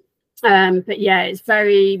sounds. But yeah, it's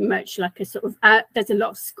very much like a sort of there's a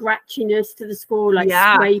lot of scratchiness to the score, like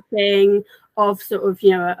scraping of sort of,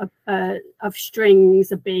 you know, of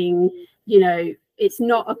strings of being, you know, it's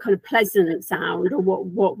not a kind of pleasant sound or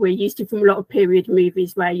what we're used to from a lot of period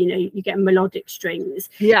movies where, you know, you get melodic strings.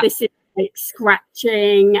 This is like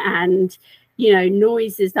scratching and, you know,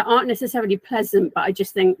 noises that aren't necessarily pleasant, but I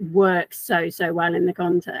just think work so well in the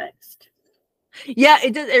context. Yeah,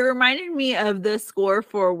 it does. It reminded me of the score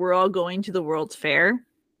for We're All Going to the World's Fair.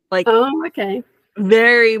 Like, oh, okay.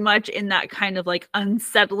 Very much in that kind of like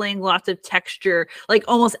unsettling, lots of texture, like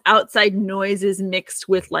almost outside noises mixed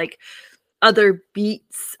with like other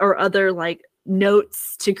beats or other like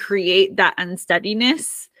notes to create that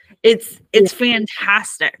unsteadiness. It's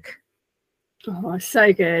fantastic. Oh,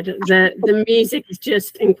 so good. The music is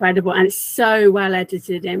just incredible, and it's so well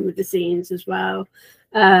edited in with the scenes as well.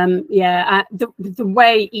 The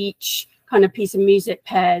way each kind of piece of music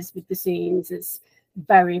pairs with the scenes is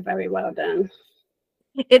very well done.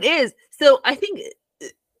 It is. So I think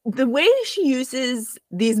the way she uses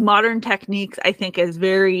these modern techniques, I think, is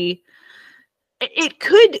very, it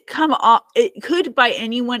could come off, it could by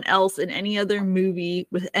anyone else in any other movie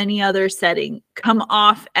with any other setting come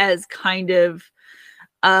off as kind of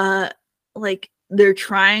like they're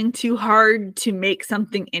trying too hard to make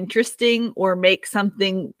something interesting or make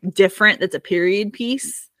something different that's a period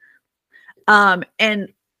piece. And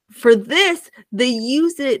for this, they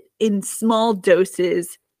use it in small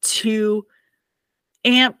doses to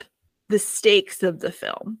amp the stakes of the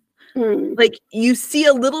film. Like you see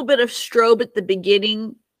a little bit of strobe at the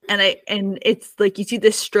beginning, and it's like you see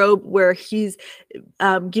this strobe where he's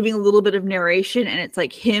giving a little bit of narration, and it's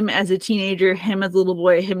like him as a teenager, him as a little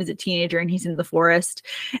boy, him as a teenager, and he's in the forest.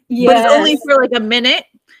 But it's only for like a minute,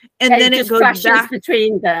 and then it goes back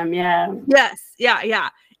between them. Yeah.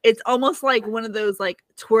 It's almost like one of those like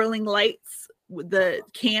twirling lights with the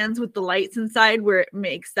cans with the lights inside where it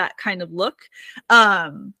makes that kind of look.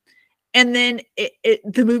 And then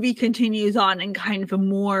the movie continues on in kind of a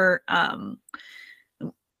more I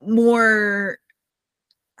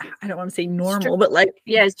don't want to say normal, but like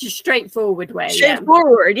it's just straightforward way.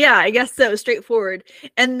 Straightforward, yeah, I guess so. Straightforward.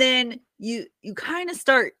 And then you kind of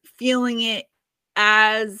start feeling it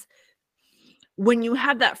as when you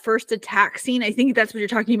have that first attack scene. I think that's what you're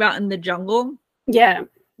talking about in the jungle. Yeah.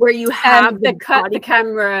 Where you have the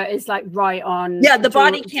camera is like right on. Yeah, the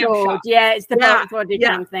body cam shot. Yeah, it's the body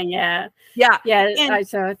cam thing. Yeah.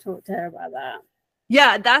 So I talked to her about that.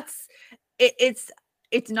 Yeah, that's it. It's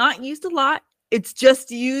not used a lot. It's just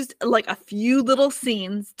used like a few little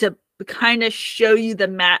scenes to kind of show you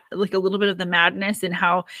like a little bit of the madness and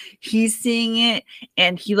how he's seeing it,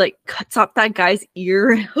 and he like cuts off that guy's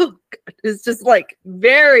ear. Oh, God, it's just like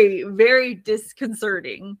very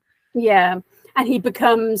disconcerting. Yeah. And he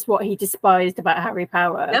becomes what he despised about Harry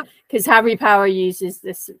Power, because Harry Power uses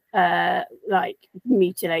this like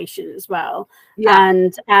mutilation as well.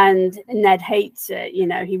 And Ned hates it. You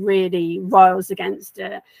know, he really riles against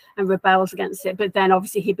it and rebels against it. But then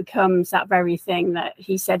obviously he becomes that very thing that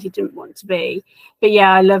he said he didn't want to be. But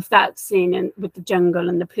yeah, I love that scene with the jungle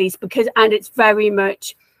and the police, and it's very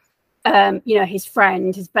much you know, his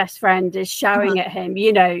best friend is shouting at him,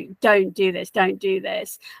 you know, don't do this,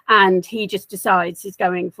 and he just decides he's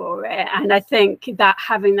going for it. And I think that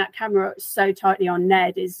having that camera so tightly on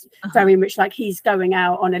Ned is very much like he's going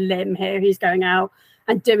out on a limb here. He's going out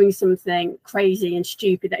and doing something crazy and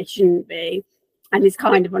stupid that he shouldn't be. and he's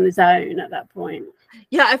kind of on his own at that point.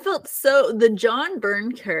 Yeah, I felt so the John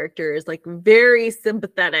Byrne character is like very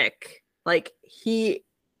sympathetic. Like he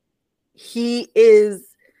is,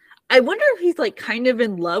 I wonder if he's like kind of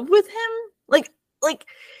in love with him. Like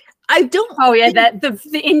I don't. Oh yeah,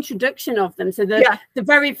 the introduction of them. So the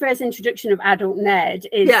very first introduction of adult Ned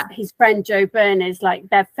is his friend Joe Byrne. Is like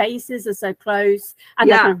their faces are so close, and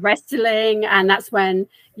they're kind of wrestling, and that's when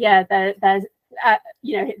they're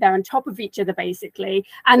they're on top of each other basically.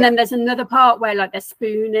 And then there's another part where like they're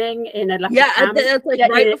spooning in a camp. That's like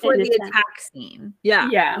right before the attack scene.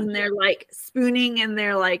 And they're like spooning, and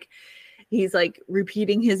they're like, he's like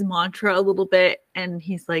repeating his mantra a little bit, and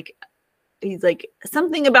he's like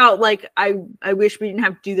something about like I wish we didn't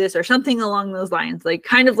have to do this, or something along those lines, like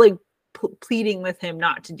kind of like pleading with him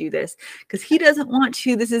not to do this because he doesn't want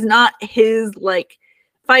to. This is not his like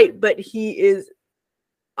fight, but he is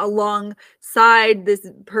alongside this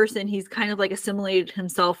person. He's kind of like assimilated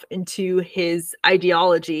himself into his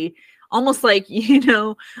ideology, almost like, you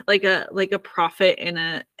know, like a prophet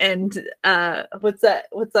and what's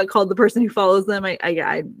that called, the person who follows them?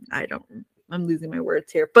 I don't, I'm losing my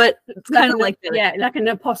words here, but it's kind of like that. Yeah, like an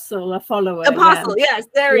apostle, a follower. Apostle, yes,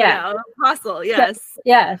 there we go. Apostle, yes.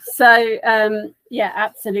 So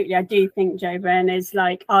absolutely. I do think Joe Byrne is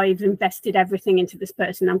like, I've invested everything into this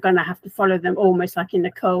person. I'm going to have to follow them, almost like in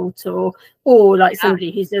the cult, or like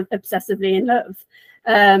somebody who's obsessively in love.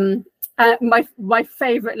 My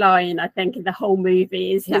favorite line, I think, in the whole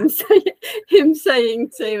movie is him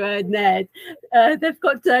saying to Ned, they've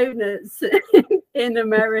got donuts in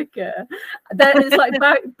America. That is like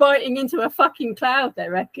biting into a fucking cloud, they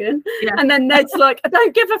reckon. And then Ned's like, I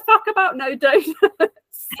don't give a fuck about no donuts.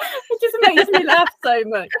 It just makes me laugh so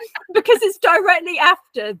much because it's directly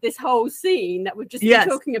after this whole scene that we've just been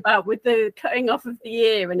talking about with the cutting off of the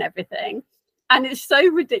ear and everything. And it's so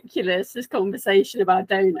ridiculous, this conversation about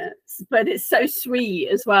donuts, but it's so sweet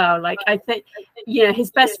as well. Like, I think, you know, his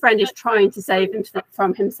best friend is trying to save him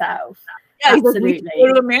from himself. Yeah, absolutely.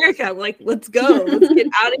 Go to America, like, let's go, let's get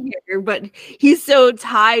out of here. But he's so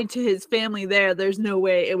tied to his family there. There's no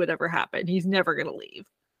way it would ever happen. He's never going to leave.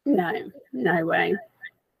 No way.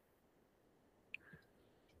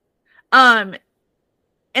 And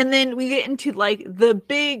then we get into like the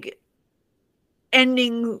big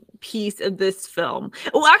ending piece of this film.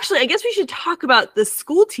 Well, actually, I guess we should talk about the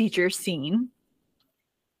school teacher scene,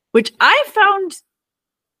 which I found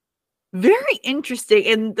very interesting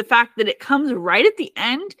in the fact that it comes right at the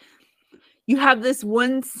end. You have this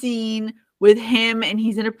one scene with him and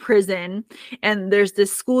he's in a prison, and there's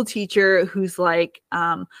this school teacher who's like,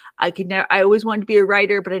 I always wanted to be a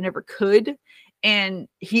writer, but I never could. And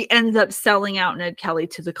he ends up selling out Ned Kelly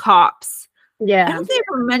to the cops. Yeah. I don't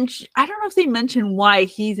know if they mention why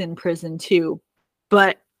he's in prison too,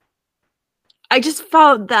 but I just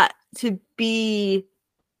found that to be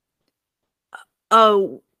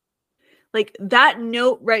like that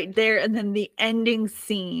note right there, and then the ending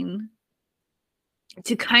scene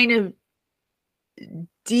to kind of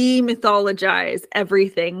demythologize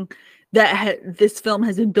everything that this film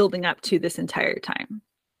has been building up to this entire time.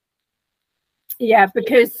 Yeah,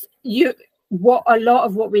 because a lot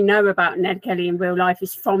of what we know about Ned Kelly in real life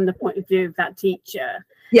is from the point of view of that teacher.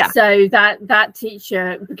 Yeah. So that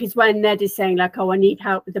teacher, because when Ned is saying like, oh, I need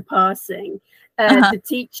help with the passing, the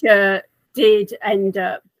teacher did end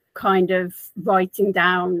up kind of writing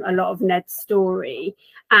down a lot of Ned's story,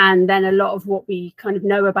 and then a lot of what we kind of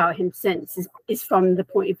know about him since is from the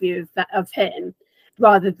point of view of him,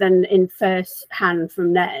 rather than in first hand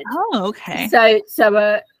from Ned. Oh, okay.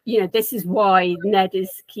 So you know, this is why Ned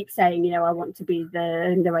keeps saying, you know, I want to be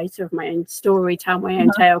the narrator of my own story, tell my own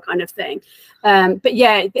tale, kind of thing. But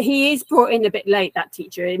yeah, he is brought in a bit late, that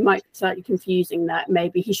teacher. It might be slightly confusing that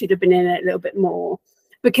maybe he should have been in it a little bit more,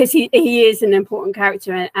 because he is an important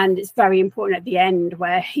character, and it's very important at the end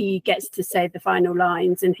where he gets to say the final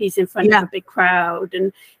lines and he's in front of a big crowd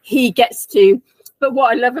and he gets to. But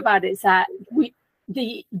what I love about it is that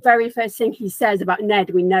the very first thing he says about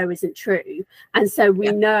Ned we know isn't true, and so we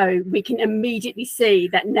know, we can immediately see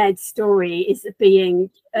that Ned's story is being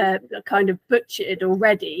kind of butchered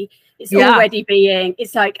already. It's already being,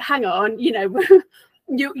 it's like, hang on, you know,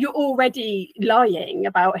 you're already lying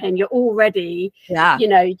about him, you're already you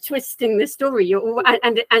know, twisting the story,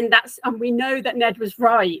 and we know that Ned was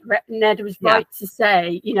right to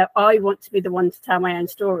say, you know, I want to be the one to tell my own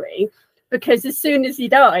story. Because as soon as he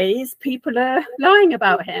dies, people are lying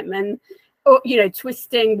about him and, or, you know,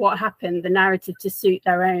 twisting what happened, the narrative, to suit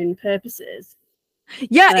their own purposes.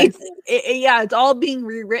 Yeah, so, it's all being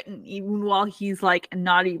rewritten, even while he's like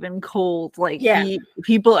not even cold. Like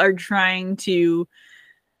people are trying to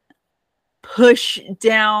push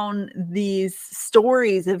down these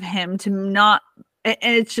stories of him to not, and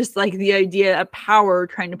it's just like the idea of power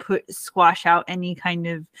trying to squash out any kind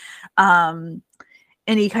of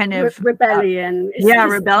rebellion.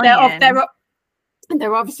 Rebellion.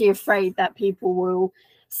 They're obviously afraid that people will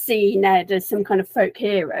see Ned as some kind of folk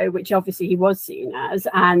hero, which obviously he was seen as,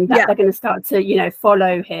 and that they're going to start to, you know,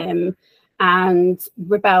 follow him and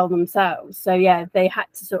rebel themselves. So yeah, they had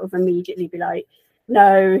to sort of immediately be like,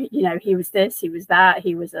 no, you know, he was this, he was that,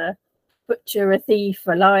 he was a butcher, a thief,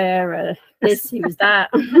 a liar, he was that.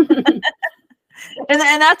 And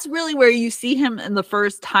that's really where you see him in the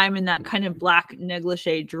first time in that kind of black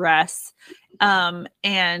negligee dress. And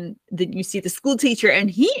then you see the school teacher, and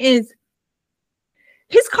his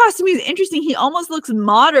costume is interesting. He almost looks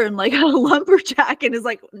modern, like a lumberjack, and his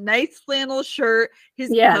like nice flannel shirt, his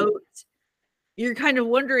coat. You're kind of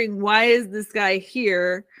wondering, why is this guy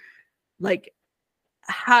here? Like,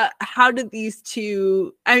 how did these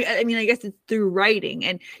two, I mean, I guess it's through writing.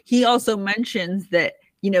 And he also mentions that,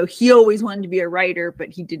 you know, he always wanted to be a writer, but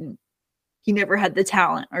he never had the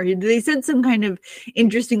talent, or they said some kind of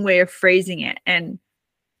interesting way of phrasing it. And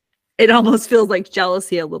it almost feels like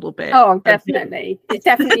jealousy a little bit. Oh, definitely. It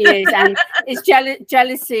definitely is. And it's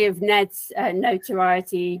jealousy of Ned's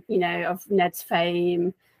notoriety, you know, of Ned's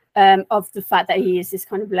fame, of the fact that he is this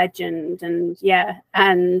kind of legend. And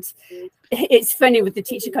and it's funny with the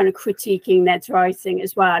teacher kind of critiquing Ned's writing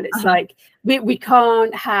as well. It's like, we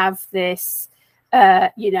can't have this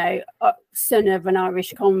you know, son of an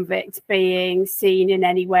Irish convict being seen in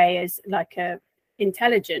any way as like a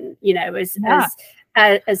intelligent, you know, as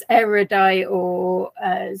erudite or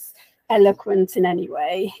as eloquent in any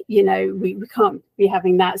way. You know, we can't be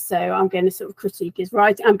having that. So I'm going to sort of critique his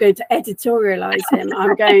writing. I'm going to editorialize him.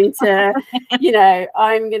 I'm going to, you know,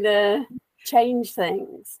 I'm going to change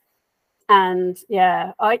things. And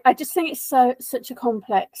yeah, I just think it's such a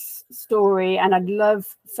complex story, and I love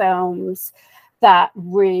films that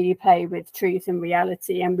really play with truth and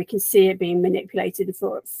reality, and we can see it being manipulated in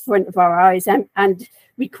front of our eyes, and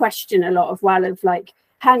we question a lot of, well, of like,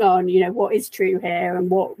 hang on, you know, what is true here and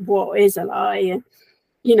what is a lie, and,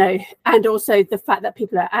 you know, and also the fact that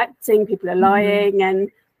people are acting, people are lying, and,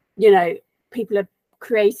 you know, people are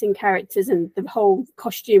creating characters, and the whole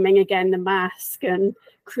costuming again, the mask, and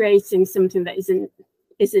creating something that isn't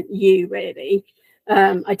you really.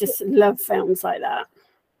 I just love films like that.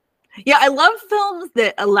 Yeah, I love films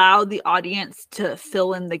that allow the audience to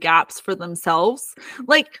fill in the gaps for themselves.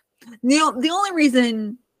 Like, the only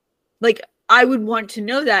reason, like, I would want to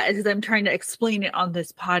know that is because I'm trying to explain it on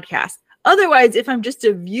this podcast. Otherwise, if I'm just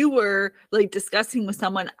a viewer, like, discussing with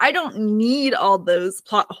someone, I don't need all those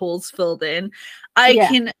plot holes filled in. I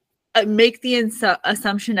can make the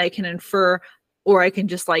assumption, I can infer, or I can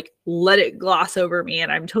just, like, let it gloss over me,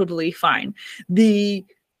 and I'm totally fine. The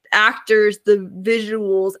actors, the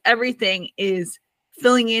visuals, everything is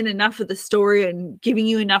filling in enough of the story and giving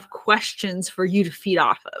you enough questions for you to feed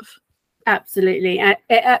off of. Absolutely.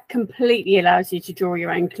 It completely allows you to draw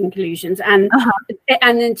your own conclusions, and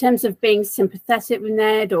in terms of being sympathetic with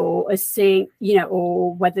Ned, or seeing, you know,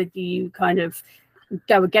 or whether you kind of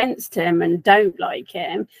go against him and don't like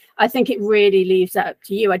him, I think it really leaves that up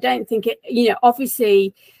to you. I don't think it, you know,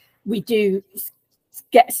 obviously we do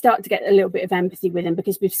start to get a little bit of empathy with him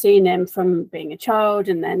because we've seen him from being a child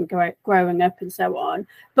and then growing up and so on,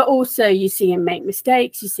 but also you see him make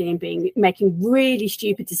mistakes, you see him making really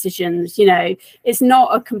stupid decisions. You know, it's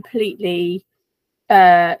not a completely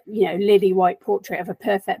you know, lily white portrait of a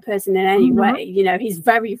perfect person in any way. You know, he's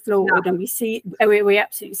very flawed, and we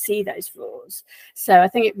absolutely see those flaws. So I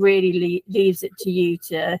think it really leaves it to you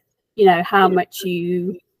to, you know, how much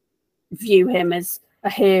you view him as a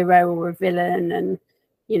hero or a villain, and,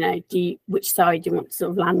 you know, which side you want to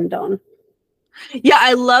sort of land on. Yeah,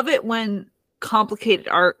 I love it when complicated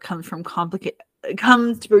art comes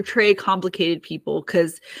to portray complicated people,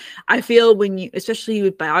 because I feel when you, especially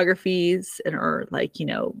with biographies or like, you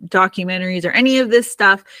know, documentaries or any of this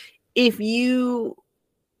stuff, if you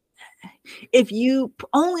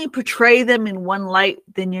only portray them in one light,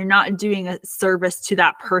 then you're not doing a service to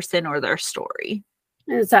that person or their story.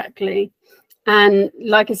 Exactly. And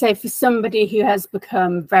like I say, for somebody who has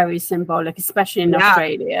become very symbolic, especially in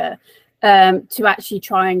Australia, to actually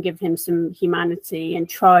try and give him some humanity and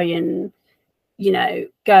try and, you know,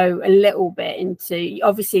 go a little bit into,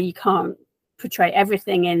 obviously you can't portray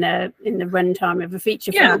everything in the runtime of a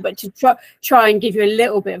feature film, but to try and give you a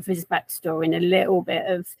little bit of his backstory and a little bit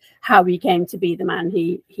of how he came to be the man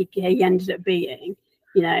he ended up being.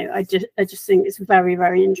 You know, I just think it's very,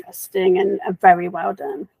 very interesting and very well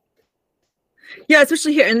done. Yeah,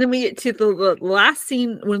 especially here. And then we get to the last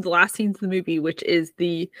scene, one of the last scenes in the movie, which is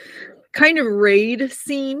the kind of raid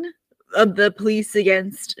scene of the police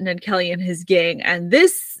against Ned Kelly and his gang. And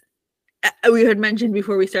this, we had mentioned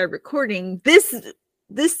before we started recording, this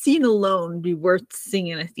scene alone would be worth seeing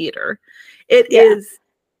in a theater. It is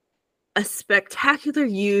a spectacular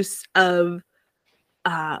use of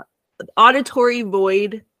auditory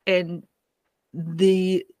void and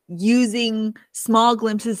the using small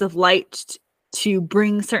glimpses of light to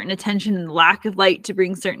bring certain attention, and lack of light to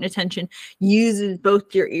bring certain attention, uses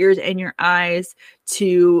both your ears and your eyes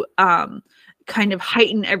to kind of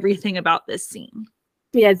heighten everything about this scene.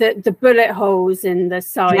 Yeah, the bullet holes in the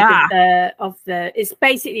side of the it's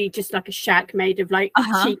basically just like a shack made of like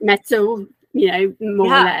sheet metal, you know, more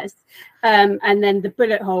or less. And then the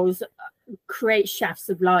bullet holes create shafts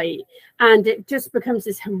of light, and it just becomes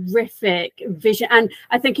this horrific vision. And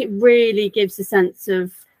I think it really gives a sense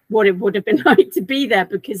of what it would have been like to be there,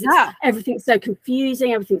 because everything's so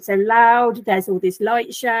confusing, everything's so loud, there's all these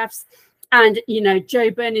light shafts, and you know,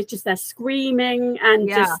 Joe Byrne is just there screaming, and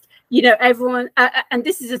just, you know, everyone and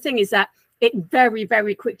this is the thing, is that it very,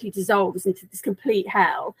 very quickly dissolves into this complete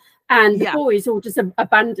hell. And the boys all just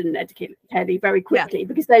abandon Ned Kelly very quickly,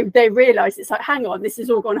 because they realize it's like, hang on, this has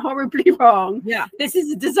all gone horribly wrong. This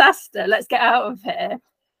is a disaster. Let's get out of here.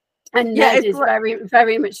 And Ned is very,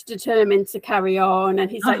 very much determined to carry on. And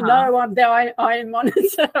he's like, no, I'm the Iron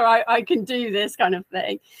Monitor. I can do this, kind of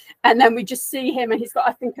thing. And then we just see him, and he's got,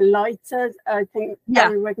 I think, a lighter. I think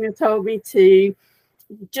Gary Wegner told me to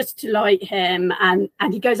light him. And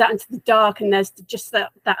he goes out into the dark, and there's just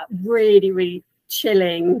that really, really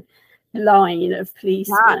chilling line of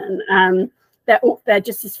policemen. They're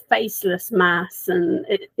just this faceless mass, and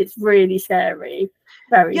it's really scary,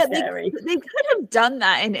 very scary. They could have done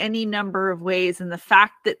that in any number of ways, and the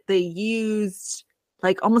fact that they used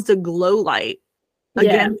like almost a glow light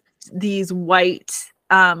against these white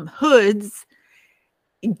hoods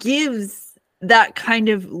gives that kind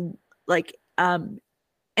of like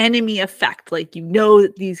enemy effect. Like, you know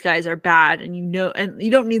that these guys are bad, and you know, and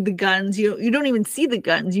you don't need the guns, you don't even see the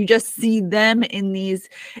guns, you just see them in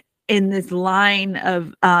this line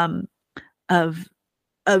of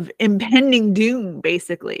impending doom,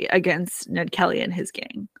 basically, against Ned Kelly and his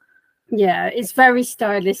gang. Yeah, it's very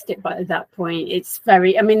stylistic, but at that point it's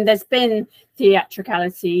very, I mean, there's been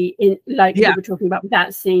theatricality in, like we were talking about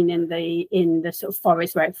that scene in the sort of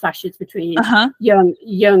forest where it flashes between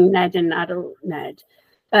young Ned and adult Ned.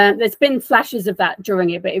 There's been flashes of that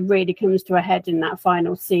during it, but it really comes to a head in that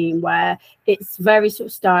final scene, where it's very sort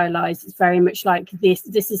of stylized. It's very much like this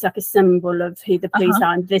is like a symbol of who the police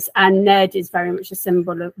are, and Ned is very much a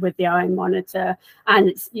symbol of, with the Iron Monitor, and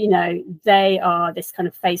it's, you know, they are this kind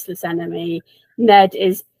of faceless enemy. Ned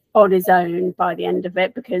is on his own by the end of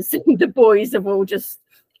it, because the boys have all just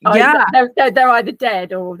they're either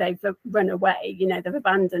dead or they've run away, you know, they've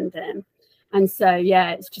abandoned him. And so,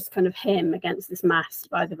 it's just kind of him against this mass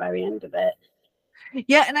by the very end of it.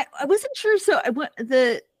 Yeah, and I wasn't sure. So I went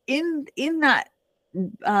in that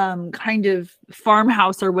kind of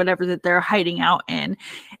farmhouse or whatever that they're hiding out in.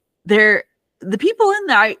 The people in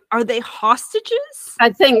there, are they hostages? I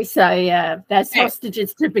think so. Yeah, there's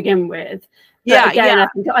hostages to begin with. But again,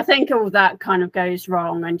 I think all that kind of goes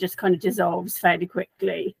wrong and just kind of dissolves fairly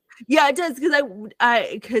quickly. Yeah, it does,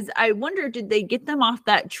 because I wonder, did they get them off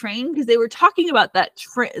that train? Because they were talking about that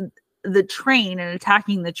the train and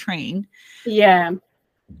attacking the train. Yeah,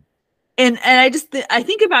 and I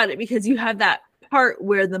think about it, because you have that part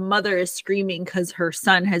where the mother is screaming because her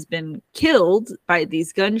son has been killed by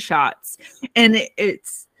these gunshots, and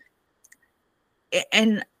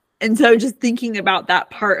and so just thinking about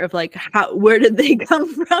that part of like, where did they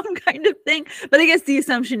come from, kind of thing. But I guess the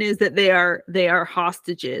assumption is that they are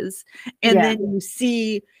hostages. And then you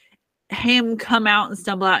see him come out and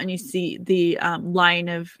stumble out, and you see the line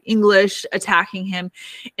of English attacking him.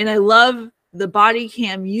 And I love the body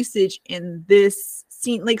cam usage in this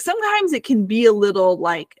scene. Like, sometimes it can be a little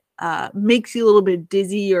like makes you a little bit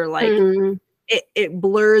dizzy, or like it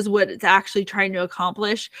blurs what it's actually trying to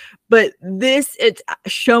accomplish. But it's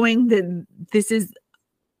showing that this is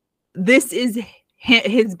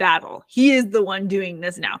his battle. He is the one doing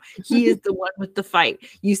this now. He is the one with the fight.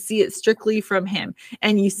 You see it strictly from him,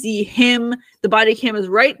 and you see him, the body cam is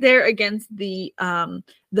right there against the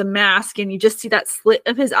mask, and you just see that slit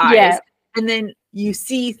of his eyes. And then you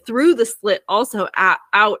see through the slit also out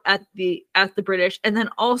at the British, and then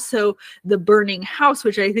also the burning house,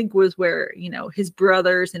 which I think was where, you know, his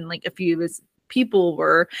brothers and like a few of his people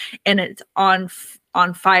were, and it's on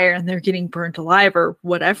fire, and they're getting burnt alive or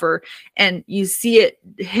whatever. And you see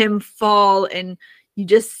him fall, and you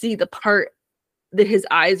just see the part that his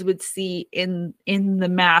eyes would see in the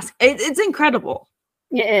mask. It's incredible.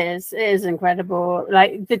 It is incredible.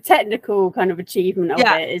 Like the technical kind of achievement of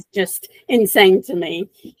it is just insane to me.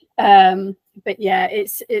 But yeah,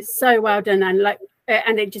 it's so well done,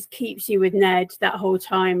 and it just keeps you with Ned that whole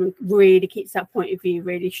time, and really keeps that point of view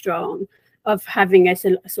really strong of having us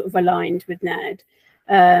sort of aligned with Ned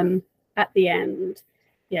at the end.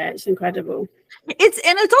 Yeah, it's incredible.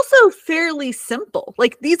 It's also fairly simple.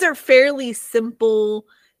 Like these are fairly simple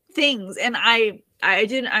things, and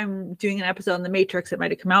I'm doing an episode on The Matrix. It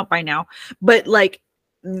might have come out by now, but like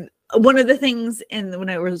one of the things when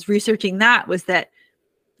I was researching that was that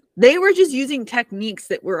they were just using techniques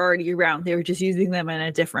that were already around. They were just using them in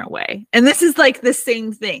a different way. And this is like the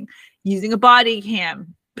same thing, using a body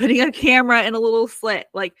cam, putting a camera in a little slit,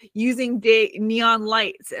 like using neon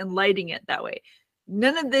lights and lighting it that way.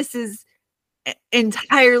 None of this is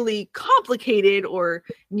entirely complicated or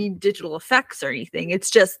need digital effects or anything. It's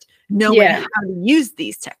just knowing how to use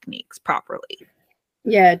these techniques properly.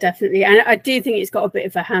 Yeah, definitely. And I do think it's got a bit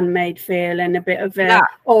of a handmade feel and a bit of a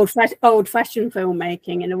old-fashioned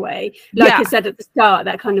filmmaking in a way. Like I said at the start,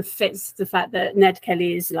 that kind of fits the fact that Ned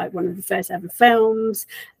Kelly is like one of the first ever films.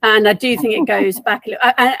 And I do think it goes back a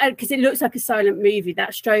little, because it looks like a silent movie.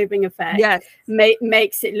 That strobing effect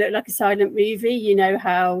makes it look like a silent movie. You know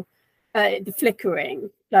how the flickering,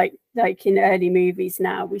 like in early movies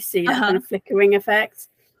now, we see that kind of flickering effect.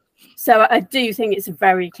 So I do think it's a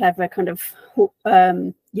very clever kind of,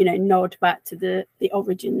 nod back to the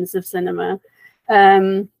origins of cinema.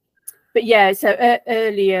 But yeah, so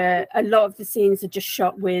earlier, a lot of the scenes are just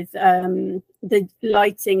shot with the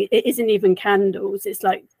lighting. It isn't even candles. It's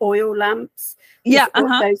like oil lamps. Yeah.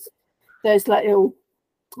 Those like little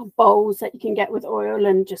bowls that you can get with oil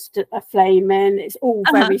and just a flame in. It's all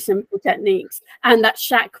very simple techniques, and that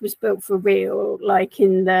shack was built for real, like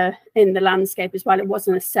in the landscape as well. It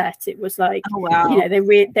wasn't a set. It was like,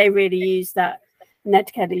 they really used that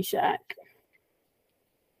Ned Kelly shack.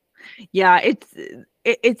 Yeah,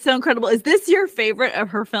 it's so incredible. Is this your favorite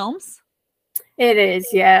of her films? It is,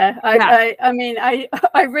 yeah. I mean, I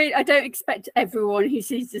don't expect everyone who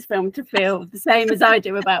sees this film to feel the same as I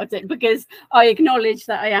do about it, because I acknowledge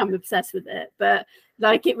that I am obsessed with it. But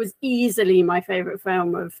like, it was easily my favorite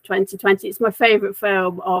film of 2020. It's my favorite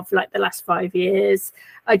film of like the last 5 years.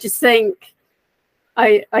 I just think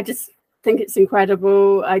it's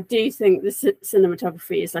incredible. I do think the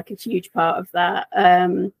cinematography is like a huge part of that.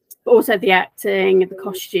 But also the acting, the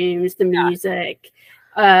costumes, the music.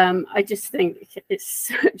 I just think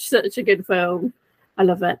it's such a good film. I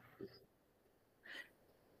love it.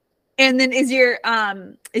 And then is your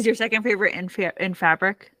second favorite in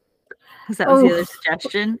Fabric? Because that was the other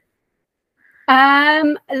suggestion.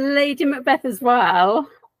 Lady Macbeth as well.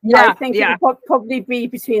 Yeah, I think it would probably be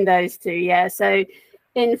between those two. Yeah, so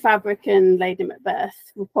In Fabric and Lady Macbeth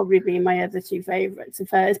will probably be my other two favorites of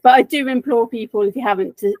hers. But I do implore people, if you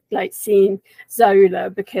haven't seen Zola,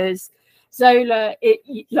 because Zola,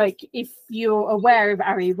 if you're aware of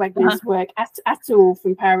Ari Wegner's work at all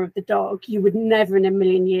from Power of the Dog, you would never in a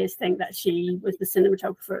million years think that she was the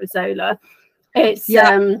cinematographer of Zola. It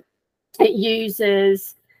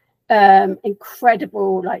uses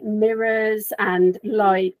incredible like mirrors and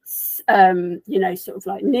lights, sort of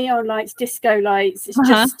like neon lights, disco lights. It's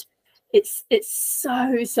just it's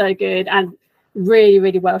so good and really,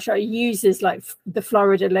 really well shot. It uses like the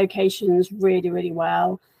Florida locations really, really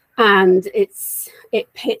well. And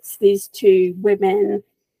it pits these two women.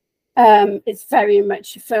 It's very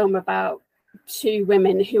much a film about two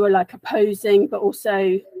women who are like opposing, but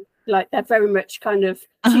also like they're very much kind of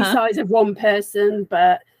two sides of one person.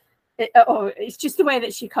 But it's just the way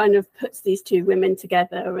that she kind of puts these two women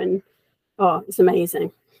together, and it's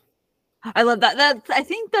amazing. I love that. I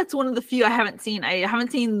think that's one of the few I haven't seen. I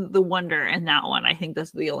haven't seen The Wonder in that one. I think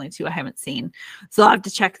those are the only two I haven't seen, so I'll have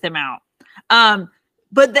to check them out.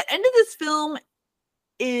 But the end of this film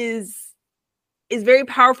is very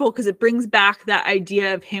powerful because it brings back that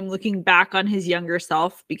idea of him looking back on his younger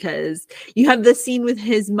self, because you have the scene with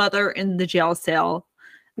his mother in the jail cell,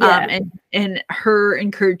 and her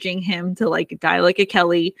encouraging him to like die like a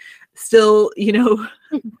Kelly, still,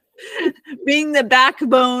 being the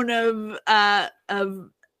backbone of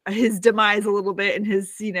his demise a little bit, and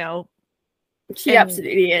his, she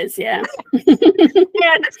absolutely is, yeah.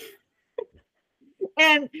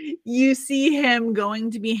 And you see him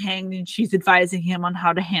going to be hanged, and she's advising him on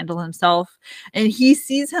how to handle himself. And he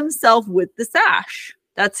sees himself with the sash.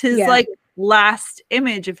 That's his like last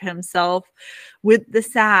image of himself with the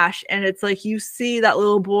sash. And it's like you see that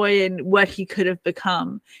little boy and what he could have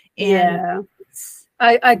become. And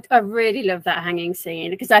I really love that hanging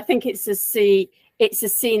scene because I think it's a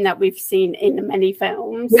scene that we've seen in many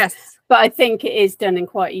films. Yes. But I think it is done in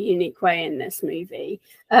quite a unique way in this movie.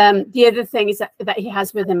 The other thing is that he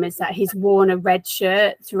has with him is that he's worn a red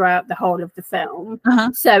shirt throughout the whole of the film.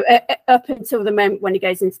 So up until the moment when he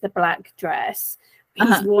goes into the black dress,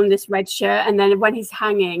 he's worn this red shirt. And then when he's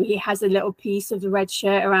hanging, he has a little piece of the red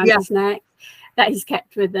shirt around his neck that he's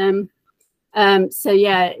kept with him. So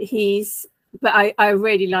yeah, but I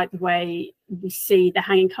really like the way we see the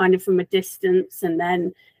hanging kind of from a distance, and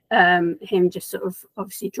then him just sort of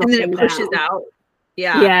obviously dropping down. And then it pushes out.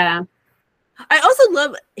 Yeah. I also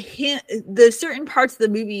love the certain parts of the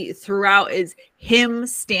movie throughout is him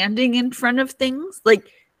standing in front of things.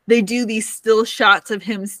 Like they do these still shots of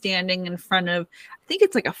him standing in front of, I think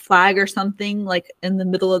it's like a flag or something, like in the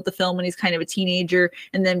middle of the film when he's kind of a teenager,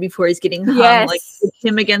 and then before he's getting hung, like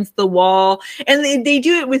him against the wall. And they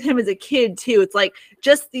do it with him as a kid too. It's like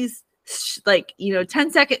just these like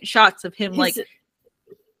 10-second shots of him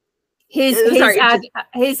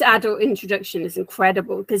his adult introduction is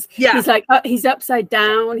incredible because he's like he's upside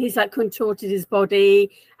down, he's like contorted his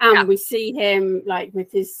body, and we see him like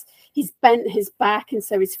with he's bent his back, and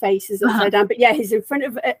so his face is upside down. But yeah, he's in front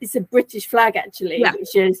of it's a British flag actually,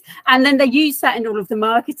 which is, and then they use that in all of the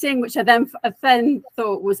marketing, which I then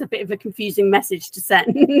thought was a bit of a confusing message to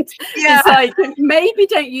send. It's like, maybe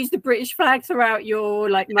don't use the British flag throughout your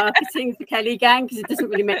like marketing for Kelly Gang because it doesn't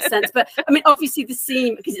really make sense. But I mean, obviously the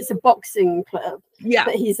scene, because it's a boxing club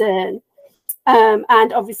that he's in,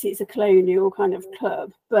 and obviously it's a colonial kind of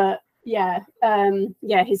club, but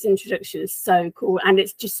his introduction is so cool, and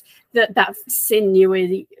it's just that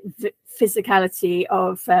sinewy physicality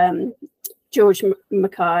of George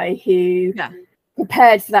Mackay, who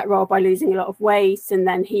prepared for that role by losing a lot of weight, and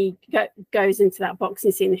then he goes into that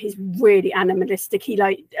boxing scene and he's really animalistic. He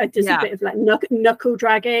like does a bit of like knuckle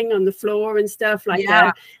dragging on the floor and stuff, like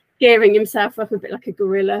gearing himself up a bit like a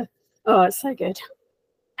gorilla. Oh, it's so good.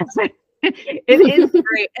 It is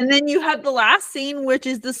great. And then you have the last scene, which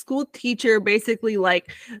is the school teacher basically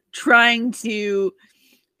like trying to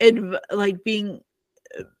like being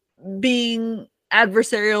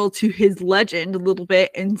adversarial to his legend a little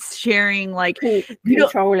bit and sharing like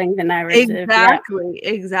controlling the narrative.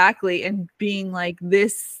 Exactly, and being like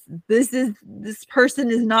this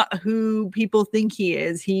person is not who people think he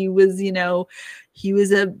is. He was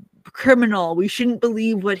a criminal. We shouldn't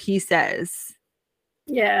believe what he says.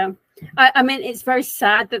 I mean, it's very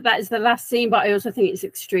sad that is the last scene, but I also think it's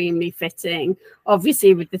extremely fitting,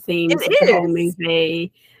 obviously, with the themes of the whole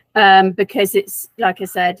movie, because it's, like I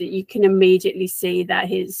said, you can immediately see that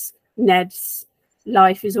Ned's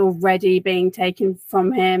life is already being taken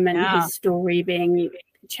from him, and his story being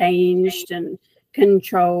changed and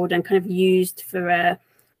controlled and kind of used for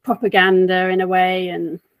propaganda in a way.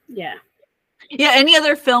 And any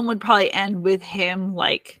other film would probably end with him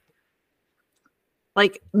like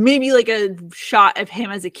maybe like a shot of him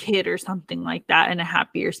as a kid or something like that in a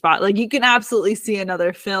happier spot. Like you can absolutely see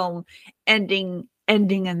another film ending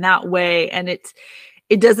in that way, and it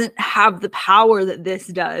doesn't have the power that this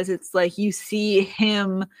does. It's like you see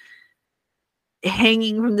him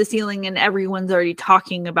hanging from the ceiling and everyone's already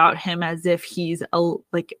talking about him as if he's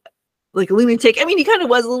like a lunatic. I mean, he kind of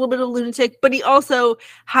was a little bit of a lunatic, but he also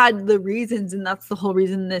had the reasons, and that's the whole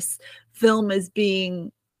reason this film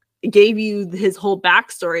gave you his whole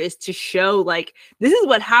backstory, is to show like this is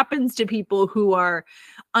what happens to people who are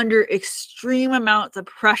under extreme amounts of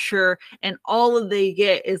pressure, and all they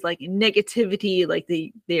get is like negativity, like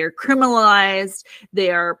they are criminalized,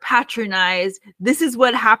 they are patronized. This is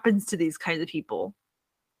what happens to these kinds of people.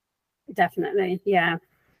 Definitely.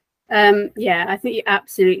 I think you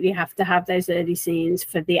absolutely have to have those early scenes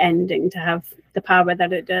for the ending to have the power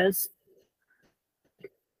that it does.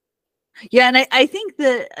 And I think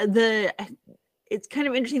it's kind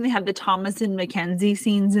of interesting they have the Thomas and Mackenzie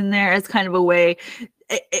scenes in there as kind of a way.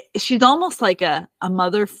 She's almost like a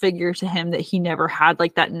mother figure to him that he never had,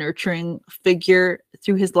 like that nurturing figure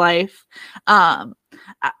through his life. I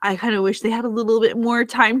kind of wish they had a little bit more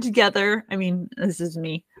time together. I mean, this is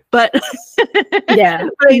me, but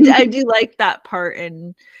I do like that part.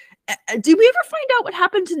 And did we ever find out what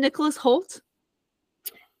happened to Nicholas Hoult?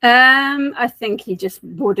 I think he just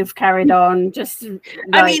would have carried on, just like,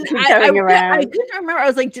 I mean, going around. I couldn't remember. I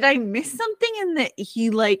was like, did I miss something in that he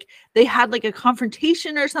they had like a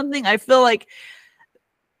confrontation or something? I feel like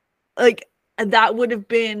that would have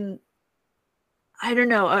been, I don't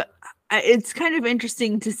know. it's kind of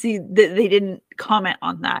interesting to see that they didn't comment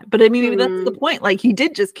on that. But I mean, maybe that's the point. Like, he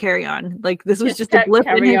did just carry on. Like, this was just a blip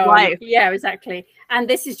in his life. Yeah, exactly. And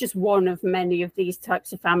this is just one of many of these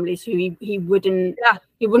types of families who he wouldn't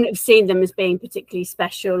have seen them as being particularly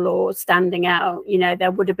special or standing out. You know,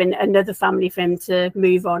 there would have been another family for him to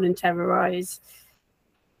move on and terrorize.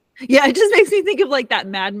 Yeah, it just makes me think of like that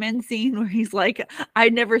Mad Men scene where he's like, I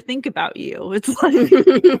never think about you. It's like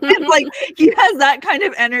he has that kind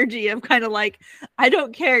of energy of kind of like, I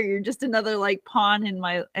don't care. You're just another like pawn in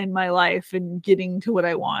my life and getting to what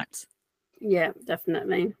I want. Yeah,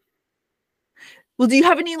 definitely. Well, do you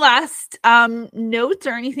have any last notes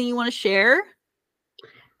or anything you want to share?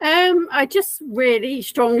 I just really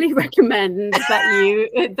strongly recommend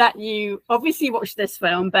that you obviously watch this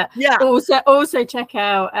film, but also check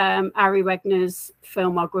out Ari Wegner's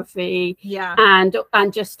filmography, and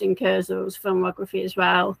Justin Kurzel's filmography as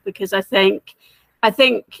well, because I think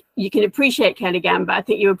you can appreciate Kelly Gann, but I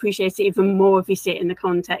think you appreciate it even more if you see it in the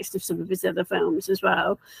context of some of his other films as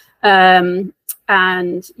well. And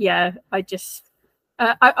yeah,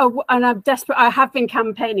 and I'm desperate. I have been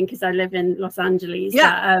campaigning because I live in Los Angeles.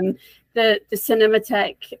 Yeah. That the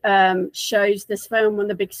Cinematech shows this film on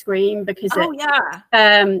the big screen because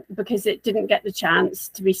it didn't get the chance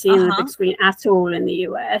to be seen on the big screen at all in the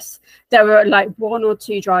US. There were like 1 or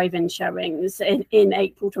 2 drive-in showings in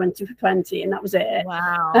April 2020, and that was it.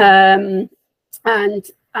 Wow.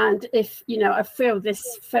 And if I feel this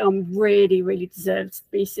film really deserves to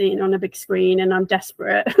be seen on a big screen, and I'm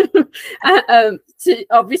desperate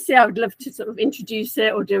obviously I would love to sort of introduce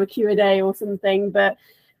it or do a Q&A or something, but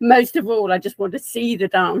most of all I just want to see the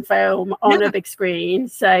damn film on a big screen.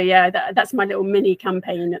 So yeah, that's my little mini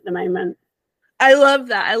campaign at the moment. I love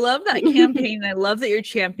that. I love that campaign. I love that you're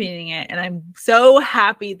championing it, and I'm so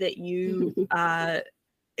happy that you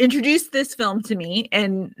introduced this film to me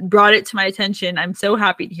and brought it to my attention. I'm so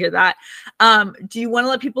happy to hear that. Do you want to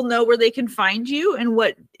let people know where they can find you and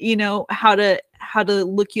what, how to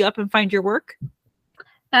look you up and find your work?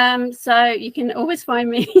 So you can always find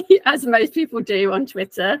me, as most people do, on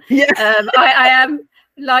Twitter. Yeah. I am,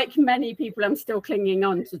 like many people, I'm still clinging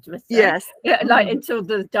on to Twitter. Yes. Like until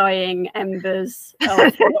the dying embers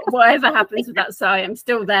of whatever happens with that site, I'm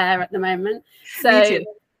still there at the moment. So me too.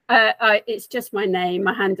 It's just my name.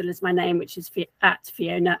 My handle is my name, which is at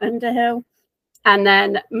Fiona Underhill. And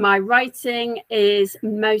then my writing is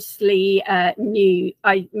mostly new.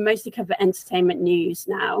 I mostly cover entertainment news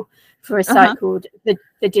now for a site called the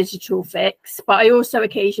Digital Fix, but I also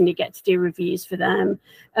occasionally get to do reviews for them.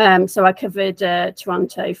 So I covered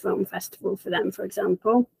Toronto Film Festival for them, for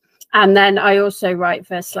example. And then I also write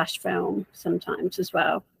for Slash Film sometimes as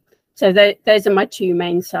well. So those are my 2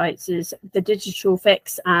 main sites, is the Digital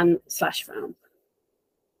Fix and Slash Film.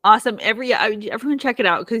 Awesome. Everyone check it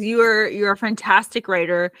out, because you're a fantastic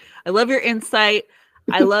writer. I love your insight.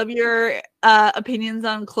 I love your opinions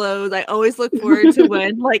on clothes. I always look forward to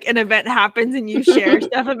when like an event happens and you share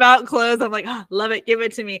stuff about clothes. I'm like, love it. Give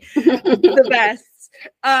it to me. The best.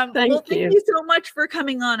 Thank you so much for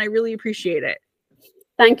coming on. I really appreciate it.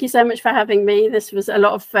 Thank you so much for having me. This was a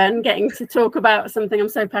lot of fun getting to talk about something I'm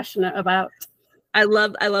so passionate about. I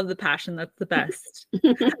love the passion. That's the best.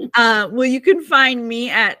 Well, you can find me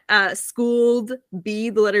at Schooled B,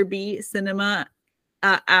 the letter B, Cinema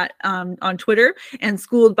on Twitter, and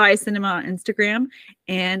Schooled by Cinema on Instagram.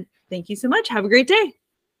 And thank you so much. Have a great day.